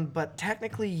are around, but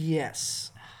technically,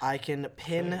 yes, I can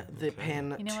pin the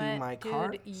pin You know to what, my dude?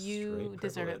 car. You Straight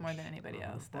deserve it more privilege. than anybody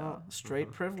else, though. Well, straight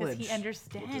Because privilege. he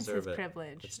understands his deserve it.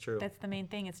 privilege. It's true. That's the main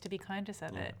thing. It's to be conscious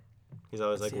of it. He's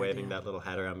always like the waving idea. that little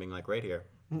hat around, being like, right here,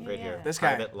 right Yeah. here. This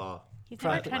guy. Private law. He's never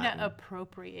Private trying Latin. to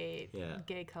appropriate Yeah.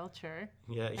 gay culture.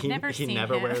 Yeah, never he seen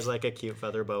never him. wears like a cute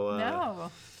feather boa.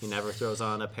 No. He never throws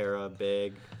on a pair of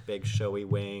big showy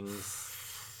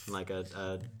wings, like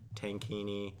a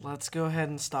tankini. Let's go ahead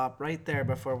and stop right there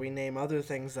before we name other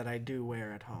things that I do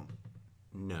wear at home.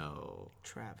 No,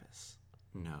 Travis,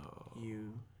 no.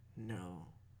 you know.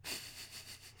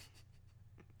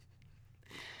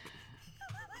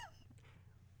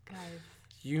 Guys.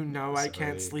 You know I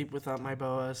can't Sorry. sleep without my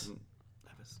boas.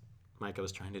 Mike, I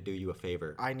was trying to do you a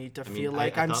favor. I need to mean, feel I-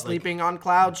 like I I'm thought, like- sleeping on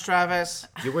clouds, Travis.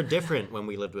 You were different when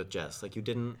we lived with Jess. Like you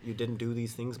didn't do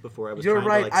these things before. I was. You're trying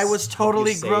right. To, like, I was help you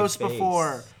totally save gross face.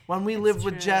 before. When we lived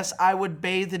with true. Jess, I would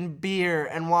bathe in beer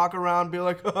and walk around and be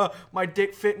like, my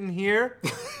dick fit in here.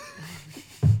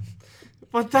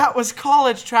 But that was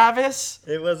college, Travis.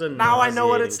 It was a. Now I know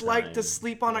what it's nauseating like time. to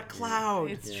sleep on a cloud.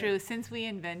 It's true. Since we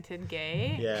invented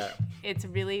gay, Yeah. it's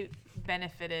really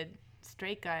benefited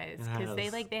straight guys because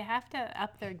has. they have to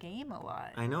up their game a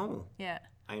lot. I know. Yeah.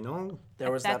 I know.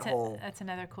 There was that That's whole. That's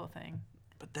another cool thing.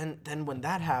 But then when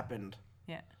that happened,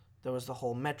 Yeah. there was the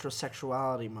whole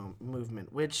metrosexuality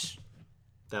movement, which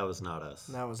That was not us.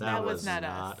 That was not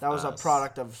us. that was a us.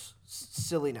 product of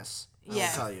silliness. Yeah.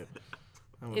 I'll tell you.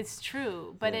 It's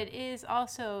true, but it is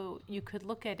also, you could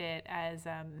look at it as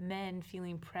men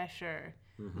feeling pressure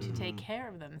to take care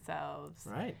of themselves.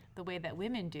 Right. The way that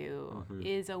women do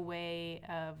is a way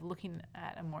of looking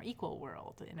at a more equal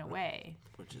world in a way.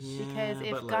 Which is Because if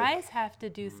but, guys have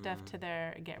to do stuff to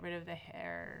get rid of the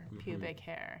hair, pubic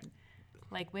hair,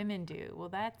 like women do, well,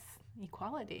 that's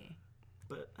equality.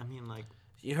 But I mean, like,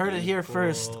 you heard it here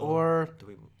first, equal- or do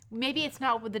we, Maybe it's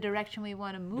not with the direction we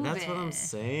want to move that's in. what I'm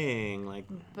saying. Like,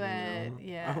 But,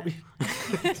 yeah.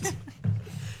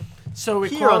 so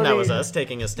here on That Was equality- Us,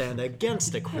 taking a stand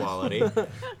against equality,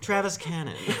 Travis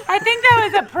Cannon. I think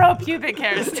that was a pro-pubic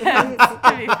hair stance,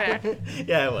 to be fair.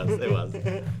 Yeah, it was.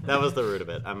 That was the root of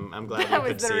it. I'm glad That you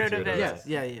could was the see root through of to it. that.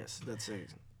 Yes, that's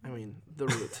it. I mean, the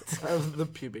root of the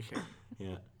pubic hair.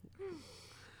 Yeah.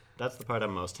 That's the part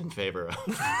I'm most in favor of.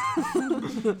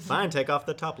 Fine, take off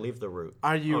the top, leave the root.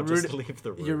 Are you just leave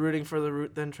the root. You're rooting for the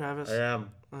root then, Travis? I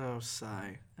am. Oh,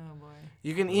 sigh. Oh, boy.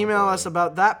 You can email boy. us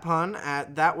about that pun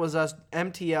at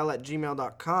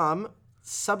thatwasusmtl@gmail.com.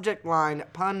 Subject line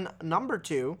pun number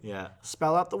 2. Yeah.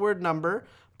 Spell out the word number,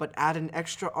 but add an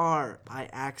extra R by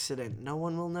accident. No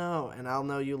one will know, and I'll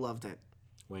know you loved it.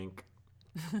 Wink.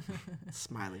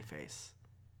 Smiley face.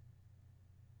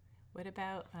 What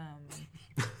about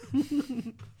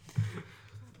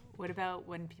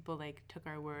when people like took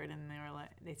our word and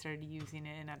they started using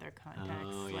it in other contexts?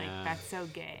 Oh, Like yeah. that's so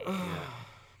gay.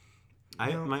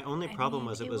 My only problem mean,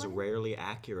 was it it was wasn't- rarely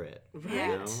accurate.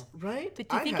 Yeah. You know? Right? But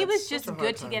do you think it was just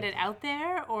good to get it out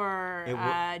there, or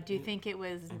do you think it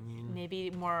was maybe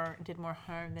did more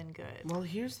harm than good? Well,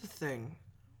 here's the thing.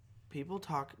 People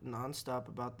talk nonstop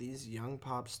about these young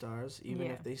pop stars, even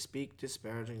Yeah. if they speak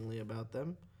disparagingly about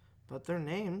them. But their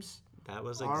names That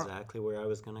was exactly where I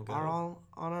was going to go. are all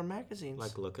on our magazines.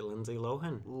 Like, look at Lindsay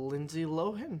Lohan. Lindsay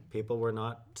Lohan. People were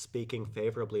not speaking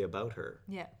favorably about her.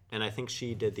 Yeah. And I think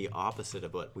she did the opposite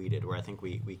of what we did, where I think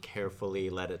we carefully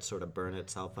let it sort of burn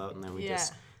itself out, and then we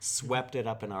just swept it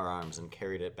up in our arms and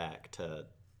carried it back to,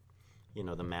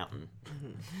 the mountain.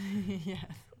 Yeah.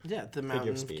 Yeah, the Figure of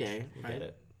mountain's speech. gay. You Right? get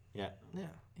it. Yeah. Yeah.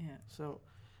 Yeah. So,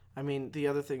 I mean, the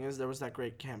other thing is there was that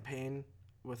great campaign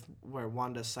where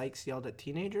Wanda Sykes yelled at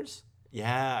teenagers.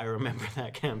 Yeah, I remember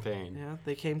that campaign. Yeah,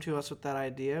 they came to us with that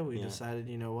idea. We decided,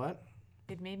 you know what?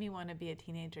 It made me want to be a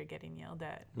teenager getting yelled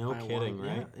at. No I kidding,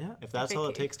 want- right? yeah. If that's If it all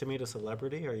it ca- takes to meet a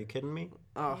celebrity, are you kidding me?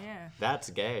 Oh, Yeah. That's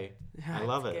gay. I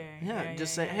love it. Gay. yeah.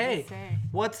 Just say, yeah, hey, just say.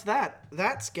 what's that?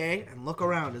 That's gay. And look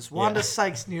around. Is Wanda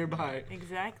Sykes nearby?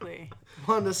 Exactly.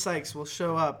 Wanda Sykes will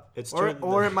show up. It's or, true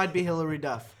Or that- it might be Hillary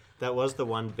Duff. That was the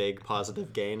one big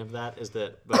positive gain of that, is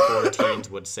that before teens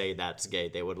would say that's gay,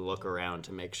 they would look around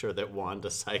to make sure that Wanda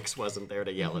Sykes wasn't there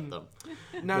to yell at them.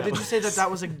 Now, did you say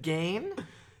that was a gain?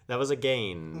 That was a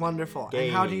gain. Wonderful.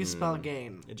 And how do you spell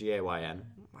gain? G-A-Y-N.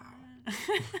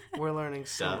 We're learning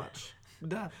so Duh. much.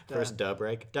 Duh. First duh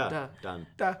break. Duh. Duh. Done.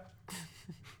 Duh.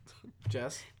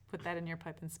 Jess? Put that in your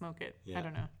pipe and smoke it. Yeah. I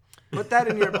don't know. Put that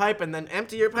in your pipe and then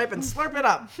empty your pipe and slurp it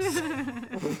up.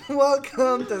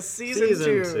 Welcome to season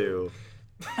 2.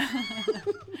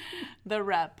 The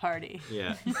rap party.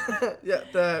 Yeah. Yeah,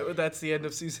 that's the end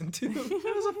of season 2. It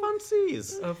was a fun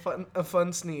sneeze. A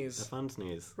fun sneeze. A fun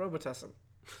sneeze. Robitussin.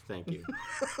 Thank you.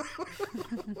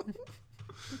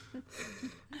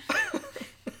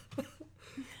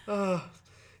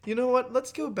 You know what?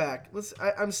 Let's go back.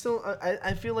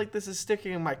 I feel like this is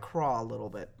sticking in my craw a little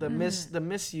bit. The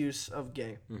misuse of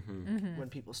gay. When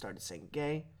people started saying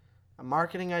gay, a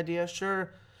marketing idea,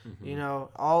 sure.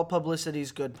 All publicity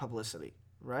is good publicity,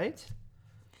 right?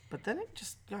 But then it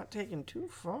just got taken too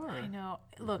far. I know.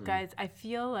 Look, guys, I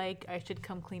feel like I should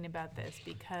come clean about this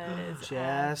because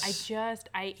Jess,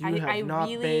 I You have not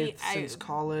really bathed since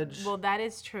college. Well, that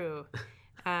is true,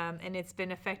 and it's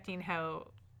been affecting how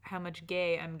much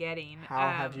gay I'm getting. How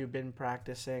have you been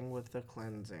practicing with the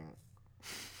cleansing?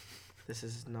 This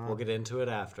is not. We'll get into it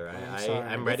after. sorry.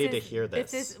 I'm ready to hear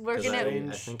this. We're 'cause gonna.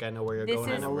 I think I know where you're going.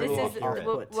 is- and I'm this ready to is- hear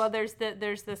it. well,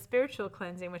 there's the spiritual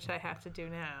cleansing which I have to do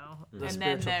now, and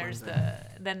then spiritual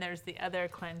there's the other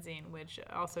cleansing which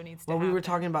also needs to. Well, we were happen.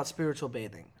 talking about spiritual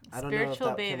bathing. I don't know Spiritual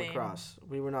if that came bathing. across.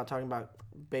 We were not talking about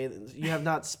bathing. You have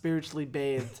not spiritually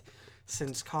bathed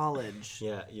since college.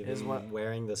 Yeah, you've is been what-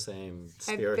 wearing the same I've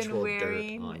spiritual been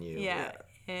wearing, dirt on you. Yeah.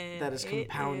 And That is it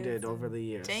compounded is over the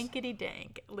years. Dankety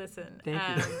dank. Listen.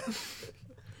 Thank you.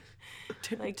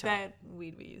 Like that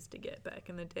weed we used to get back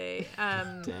in the day.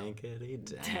 Dankity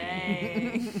dang.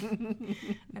 Dang.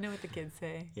 I know what the kids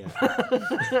say. Yeah.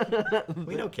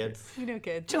 We know kids. We know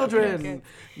kids. Children.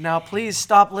 Now, please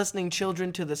stop listening,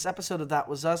 children, to this episode of That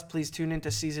Was Us. Please tune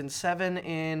into season 7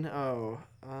 in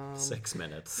 6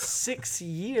 minutes. 6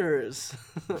 years.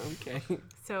 Okay.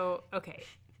 So, okay.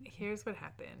 Here's what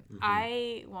happened.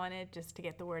 I wanted just to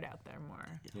get the word out there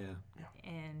more. Yeah.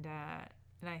 And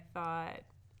I thought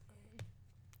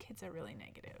kids are really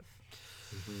negative.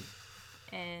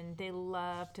 And they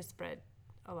love to spread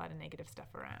a lot of negative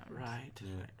stuff around. Right.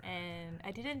 Yeah.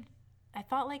 And I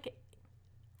thought like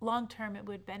long term it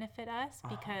would benefit us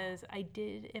because I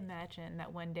did imagine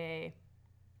that one day,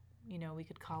 we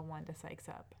could call Wanda Sykes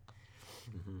up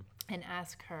and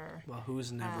ask her. Well,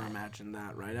 who's never imagined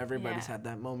that, right? Everybody's had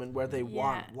that moment where they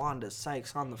want Wanda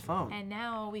Sykes on the phone. And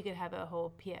now we could have a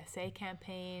whole PSA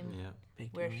campaign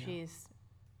where she's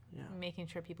making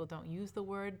sure people don't use the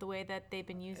word the way that they've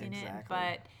been using it.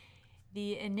 But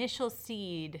the initial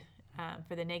seed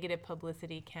for the negative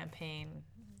publicity campaign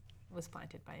was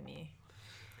planted by me.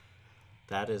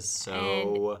 That is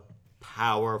so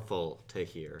powerful to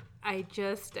hear. I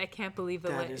can't believe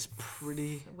that is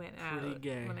pretty went out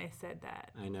gay. when I said that.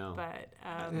 I know.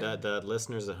 But the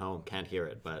listeners at home can't hear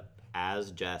it, but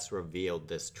as Jess revealed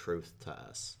this truth to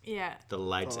us, the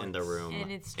lights in the room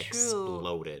and it's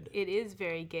exploded. True. It is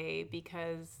very gay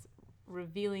because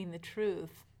revealing the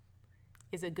truth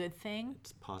is a good thing.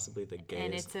 It's possibly the gayest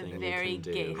and it's a thing very you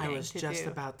can gay do. thing I was to just do.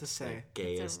 about to say. The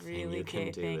gayest really thing you can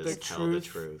gay do thing. is tell the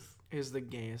truth. Is the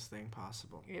gayest thing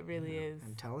possible. It really is.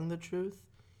 And telling the truth?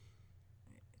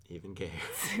 Even gayer.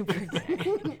 Super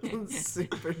gay.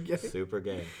 Super gay. Super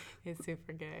gay. It's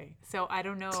super gay. So I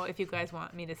don't know if you guys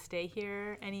want me to stay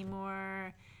here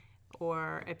anymore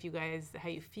or if you guys, how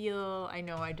you feel. I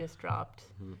know I just dropped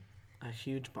a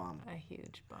huge bomb.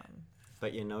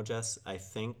 But Jess, I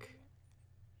think...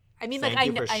 I mean, Thank like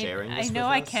you for sharing I this know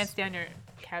with I us. can't stay on your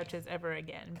couches ever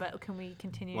again, but can we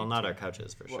continue? Well, not our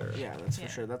couches for sure. Yeah, that's for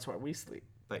sure. That's why we sleep.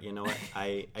 But you know what?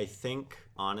 I think,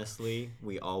 honestly,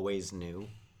 we always knew.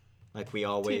 Like, we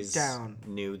always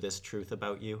knew this truth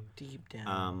about you. Deep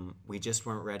down. We just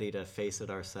weren't ready to face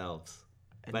it ourselves.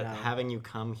 And but having you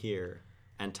come here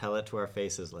and tell it to our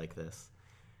faces like this,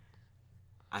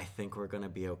 I think we're going to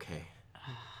be okay.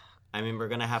 I mean, we're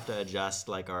going to have to adjust,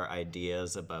 like, our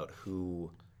ideas about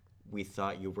who we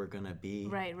thought you were going to be.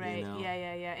 Right. You know?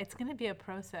 Yeah. It's going to be a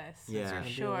process, for be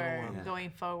sure, going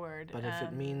forward. But if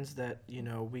it means that,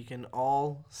 we can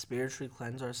all spiritually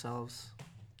cleanse ourselves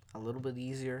a little bit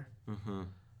easier,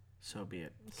 so be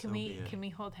it. Can we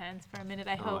hold hands for a minute?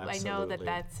 I hope. Absolutely. I know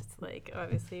that's like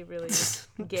obviously really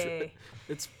gay.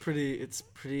 It's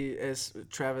pretty as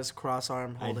Travis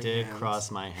cross-arm holding I did hands. cross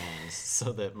my hands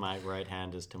so that my right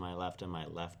hand is to my left and my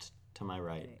left to my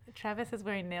right. Travis is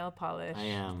wearing nail polish. I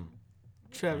am.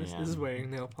 Travis is wearing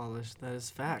nail polish. That is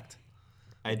fact.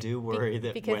 I do worry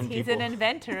that because when he's people... an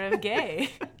inventor of gay.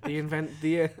 The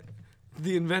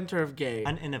inventor of gay.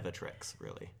 An innovatrix,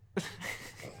 really. I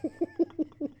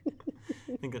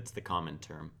think that's the common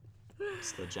term.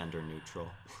 It's the gender neutral.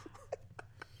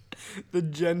 The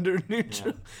gender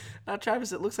neutral.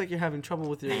 Travis, it looks like you're having trouble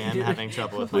with your... I am having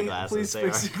trouble with my glasses. They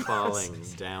are fix your falling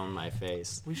glasses. down my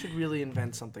face. We should really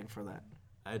invent something for that.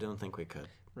 I don't think we could.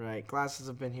 Right. Glasses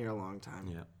have been here a long time.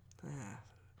 Yeah.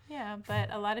 Yeah,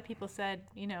 but a lot of people said,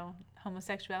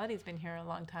 homosexuality's been here a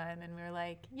long time. And we were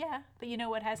like, yeah, but you know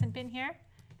what hasn't been here?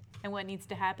 And what needs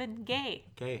to happen? Gay.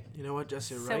 Okay. You know what, Jess,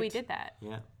 you're right. So we did that.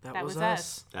 Yeah. That was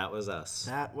us. That was us.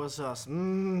 That was us.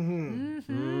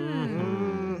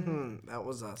 That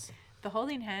was us. The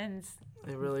holding hands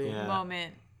It really...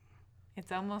 moment,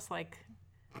 it's almost like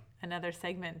another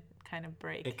segment kind of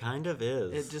break. It kind of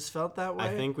is. It just felt that way.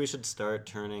 I think we should start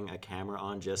turning a camera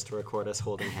on just to record us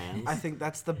holding hands. I think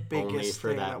that's the biggest for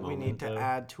thing that that we moment, need to though.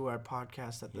 add to our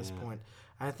podcast at this point.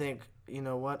 I think, you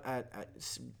know what,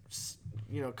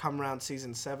 come around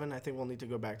season 7, I think we'll need to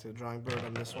go back to the drawing board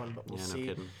on this one, but we'll see. No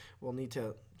kidding. We'll need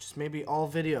to just maybe all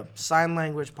video, sign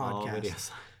language podcast. All videos.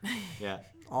 Yeah.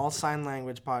 All sign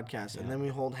language podcast, and then we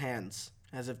hold hands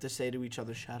as if to say to each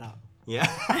other, shut up. Yeah.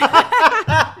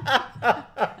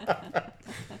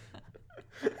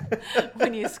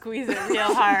 When you squeeze it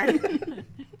real hard.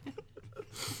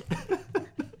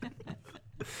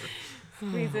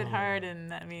 Squeeze it hard,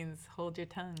 and that means hold your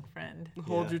tongue, friend.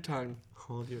 Hold your tongue.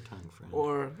 Hold your tongue, friend.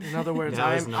 Or in other words,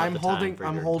 Now is not I'm the time holding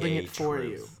for your it gay for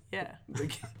truth. you. Yeah.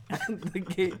 The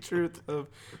gay truth of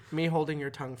me holding your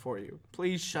tongue for you.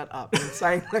 Please shut up in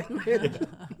sign language.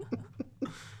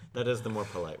 That is the more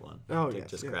polite one. Oh, to yes,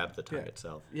 just yeah, grab the tongue yeah.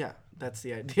 itself. Yeah, that's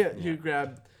the idea. Yeah. You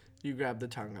grab You grab the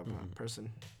tongue of a person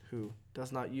who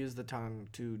does not use the tongue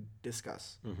to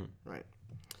discuss, right?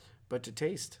 But to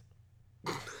taste.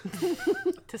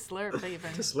 To slurp,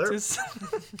 even. To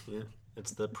slurp. Yeah.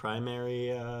 It's the primary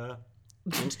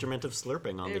instrument of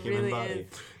slurping on the human really body.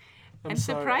 is. I'm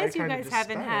surprised you guys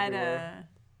haven't had everywhere.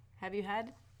 Have you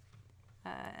had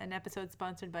an episode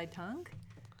sponsored by tongue?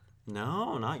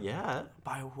 No, not yet.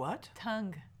 By what?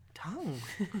 Tongue. Tongue.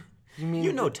 You mean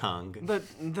You know tongue.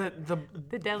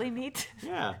 The deli meat?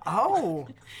 Yeah. Oh.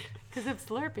 Because of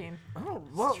slurping. Oh,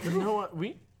 well, you know what?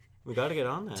 We got to get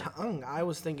on that. Tongue. I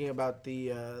was thinking about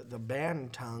the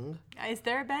band Tongue. Is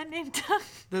there a band named Tongue?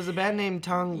 There's a band named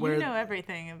Tongue where... You know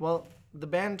everything. Well, the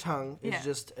band Tongue is Yeah.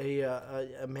 just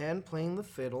a man playing the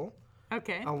fiddle,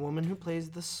 Okay. a woman who plays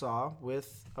the saw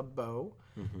with a bow,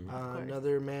 course.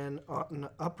 another man on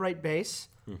upright bass,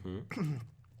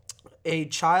 a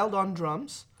child on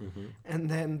drums, and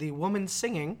then the woman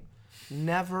singing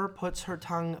never puts her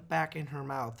tongue back in her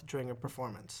mouth during a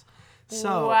performance.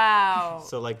 So Wow.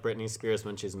 So like Britney Spears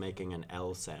when she's making an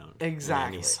L sound. Exactly.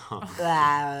 In any song.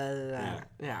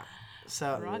 yeah.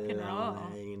 So Rock and roll.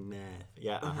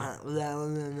 Yeah.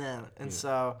 and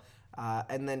so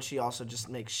and then she also just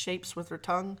makes shapes with her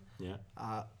tongue. Yeah.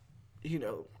 You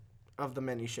know, of the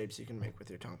many shapes you can make with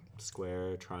your tongue.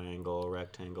 Square, triangle,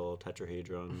 rectangle,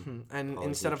 tetrahedron. And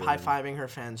instead of high-fiving her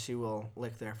fans, she will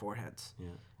lick their foreheads. Yeah.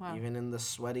 Wow. Even in the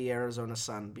sweaty Arizona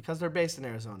sun, because they're based in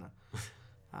Arizona.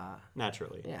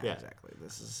 Naturally. Yeah, Yeah. exactly.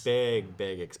 This is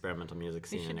Big experimental music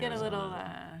scene You should in get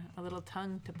Arizona. a little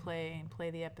tongue to play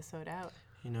the episode out.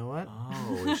 you know what?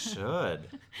 Oh, we should.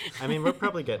 I mean, we're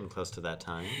probably getting close to that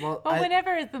time. Well, Well,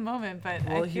 whenever is the moment, but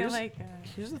I feel like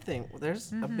here's the thing.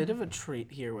 There's a bit of a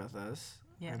treat here with us.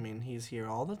 Yeah. I mean, he's here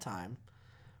all the time.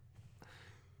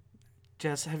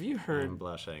 Jess, have you I'm heard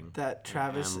blushing. that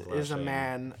Travis am is a blushing.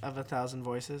 man of 1,000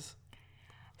 voices?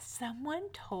 someone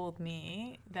told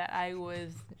me that I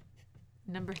was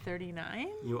number 39.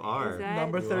 You are. Is that,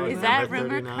 Number You are 39. Is that number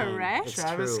rumor 39. correct? It's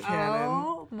Travis true. Cannon.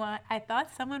 Oh my! I thought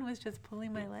someone was just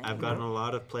pulling my leg. I've gotten a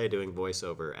lot of play doing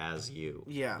voiceover as you.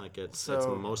 Yeah, Like it's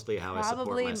so mostly how I support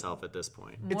probably myself at this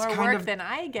point. It's More kind work of- than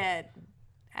I get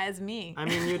as me. I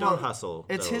mean, you don't hustle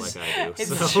it's though, his- like I do.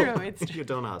 It's so true, it's you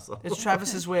don't hustle. It's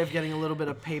Travis's way of getting a little bit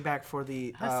of payback for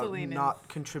the Hustling is- not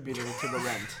contributing to the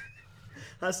rent.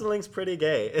 Hustling's pretty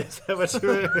gay. Is that what you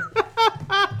were?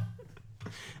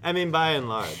 I mean, by and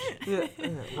large.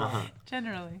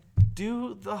 Generally.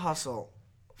 Do the hustle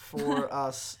for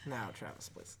us now, Travis,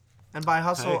 please. And by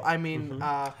hustle, Hey. I mean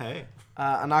Hey,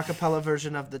 an a cappella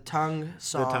version of the Tongue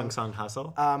song. the tongue song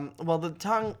hustle. Well, the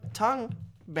Tongue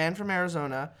band from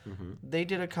Arizona, they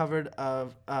did a cover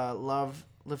of "Love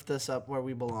Lift Us Up Where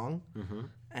We Belong,"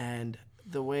 and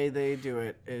the way they do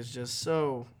it is just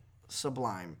so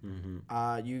sublime.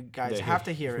 You guys They- have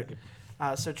to hear it.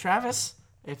 So Travis,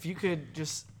 if you could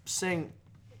just sing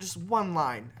just one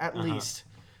line at least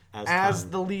as Tongue.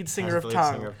 the lead singer, As of, the lead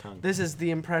Tongue. singer of Tongue. This is the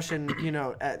impression,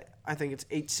 at I think it's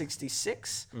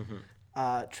 866.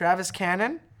 Travis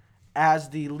Cannon as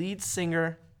the lead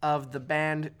singer of the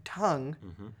band Tongue.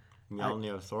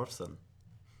 Mjolnir Thorfson.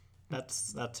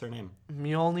 That's her name.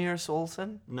 Mjolnir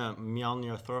Solson. No,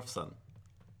 Mjolnir Thorfson.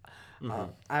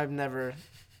 I'm never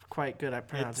quite good at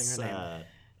pronouncing It's her name.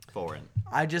 foreign.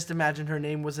 I just imagined her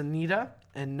name was Anita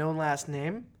and no last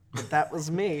name, but that was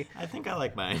me. I think I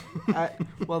like mine.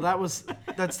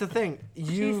 That's the thing. She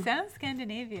You sounds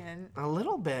Scandinavian. a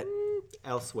little bit.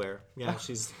 Elsewhere. Yeah,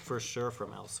 she's for sure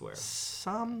from elsewhere.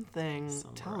 Something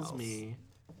Somewhere tells else. me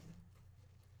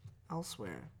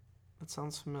elsewhere. That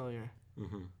sounds familiar.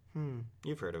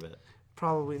 You've heard of it.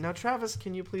 Probably. Now, Travis,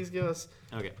 can you please give us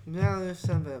Okay. this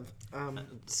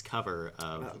It's cover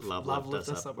of Love Lift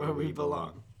Us Up Where We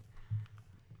Belong.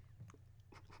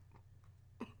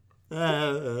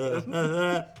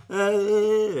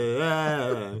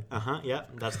 Yeah,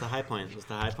 that's the high point. That's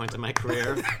the high point of my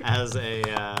career as a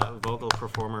vocal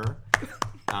performer,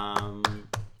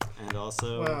 and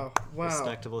also Wow.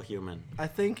 respectable human. I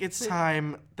think it's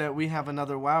time that we have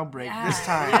another wow break. This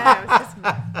time. Yeah, it was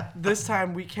just This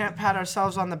time we can't pat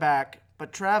ourselves on the back,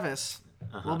 but Travis,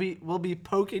 we'll be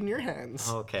poking your hands.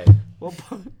 Okay.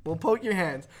 We'll poke your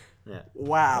hands. Yeah.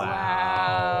 Wow.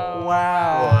 wow.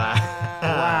 Wow.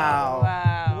 Wow.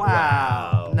 Wow.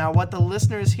 Wow. Now what the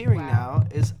listener is hearing now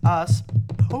is us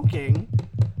poking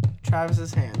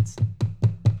Travis's hands.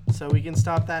 So we can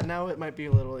stop that now. It might be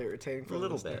a little irritating for A the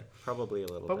little listener. bit. Probably a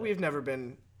little But bit. we've never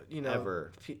been,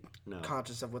 Ever. No.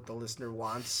 conscious of what the listener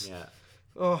wants. Yeah.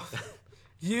 Oh,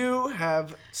 you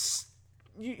have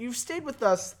you've stayed with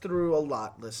us through a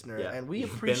lot, listener, Yeah. and we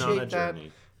You've appreciate been on a that.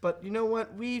 journey. But you know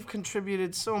what? We've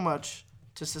contributed so much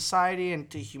to society and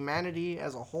to humanity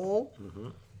as a whole.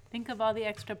 Think of all the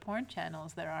extra porn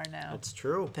channels there are now. It's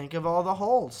true. Think of all the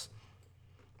holes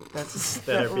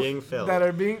That are being filled. That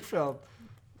are being filled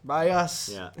by us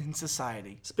Yeah. in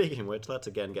society. Speaking of which, let's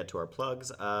again get to our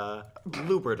plugs.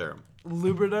 Lubriderm.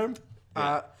 Lubriderm.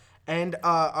 Yeah. And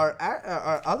our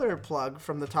other plug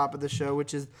from the top of the show,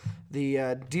 which is the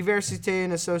Diversité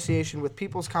in association with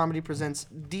People's Comedy presents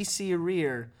DC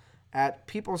Rear at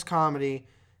People's Comedy,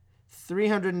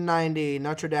 390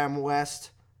 Notre Dame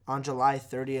West on July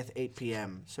 30th, 8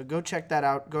 p.m. So go check that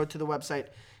out. Go to the website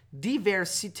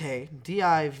Diversité,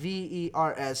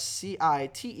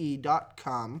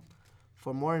 DIVERSCITE.com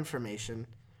for more information.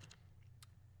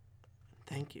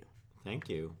 Thank you. Thank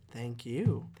you. Thank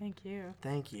you. Thank you.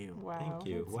 Thank you. Wow. Thank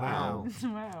you. That's- Wow.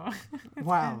 Wow.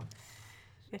 Wow.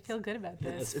 I feel good about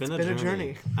this. It's been a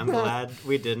journey. I'm glad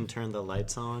we didn't turn the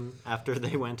lights on after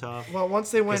they went off. Well,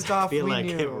 once they went 'Cause off, I feel we like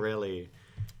knew it really.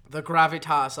 the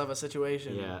gravitas of a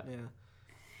situation. Yeah.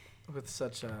 With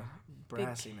such a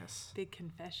brassiness. Big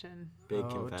confession. Big Oh,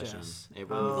 confession. Jess. It I'm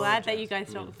was. glad that you Jess.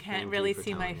 guys Thank can't you really for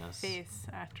see my telling us. face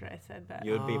after I said that.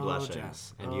 You would be Oh, blushing,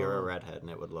 Jess. and you're a redhead, and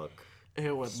it would look It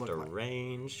would look like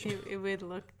strange. It would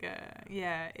look,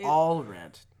 all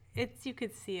red. it's you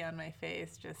could see on my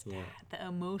face just Yeah. the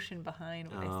emotion behind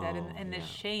what I said and the yeah.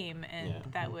 shame, and Yeah.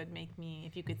 that would make me,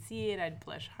 if you could see it, I'd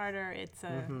blush harder. It's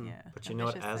a But a you know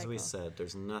what? vicious As we cycle. said,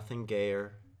 there's nothing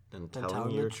gayer than telling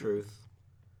telling your the truth.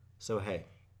 So hey,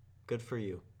 good for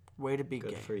you. Way to be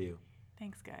Good gay. for you.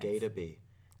 Thanks, guys. Gay to be.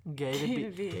 Gay to Gay be. to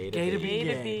be. Gay to Gay to be. be Gay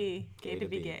to gay. be. Gay Gay to to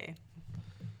be be. gay.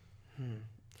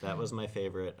 That was my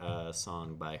favorite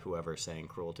song by whoever sang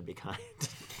 "Cruel to Be Kind."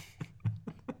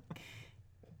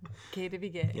 Gay to be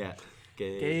gay. Yeah.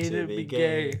 Gay to be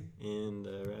gay. In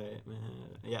the right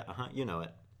man. Yeah, you know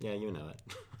it. Yeah, you know it.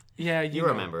 Yeah, You know.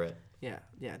 remember it. Yeah,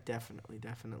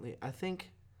 definitely. I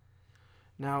think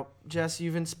now, Jess,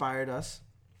 you've inspired us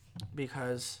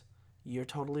because you're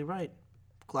totally right.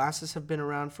 Glasses have been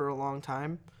around for a long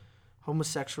time.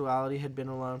 Homosexuality had been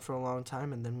around for a long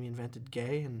time, and then we invented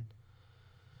gay, and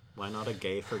Why not a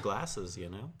gay for glasses, you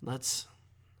know?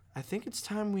 I think it's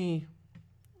time we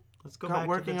Let's go got back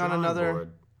working to the on drawing another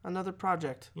board.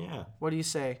 project. Yeah. What do you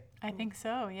say? I think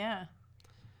so, yeah.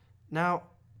 Now,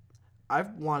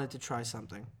 I've wanted to try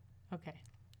something Okay.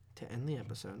 to end the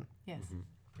episode. Yes.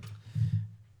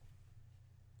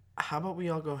 How about we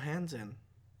all go hands in,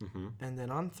 Mm-hmm. and then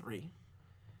on 3,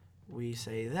 we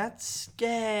say, "That's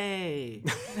gay,"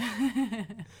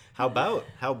 How about?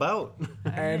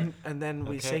 and then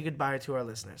we Okay. say goodbye to our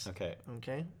listeners. Okay.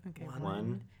 Okay? Okay.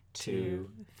 1, 2,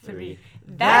 3.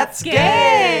 That's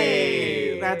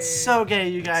gay! That's so gay,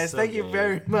 you guys. So Thank you gay.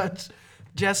 very much,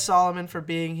 Jess Salomon, for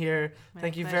being here. My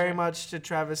Thank you very pleasure. much to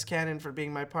Travis Cannon for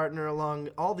being my partner along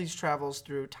all these travels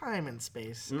through time and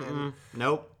space, and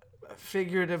Nope.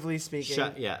 figuratively speaking.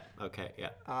 Shut. Yeah. Okay. Yeah.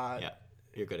 Yeah.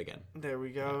 You're good again. There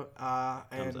we go.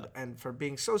 Thumbs up. And for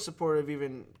being so supportive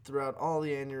even throughout all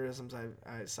the aneurysms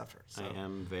I suffer. So I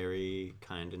am very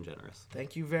kind and generous.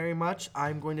 thank you very much.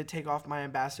 I'm going to take off my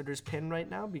ambassador's pin right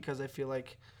now because I feel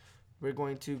like we're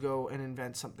going to go and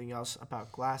invent something else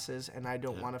about glasses, and I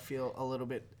don't want to feel a little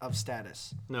bit of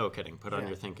status. No kidding. Put on Yeah.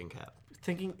 your thinking cap.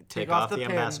 Take off the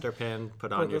pin, ambassador pin.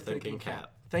 Put on put your the thinking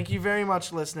cap. Thank you very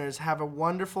much, listeners. Have a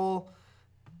wonderful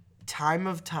time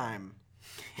of time.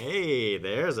 Hey,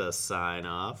 there's a sign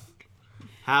off.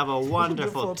 Have a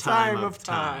wonderful time of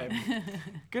time.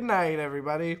 Good night,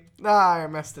 everybody. I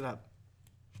messed it up.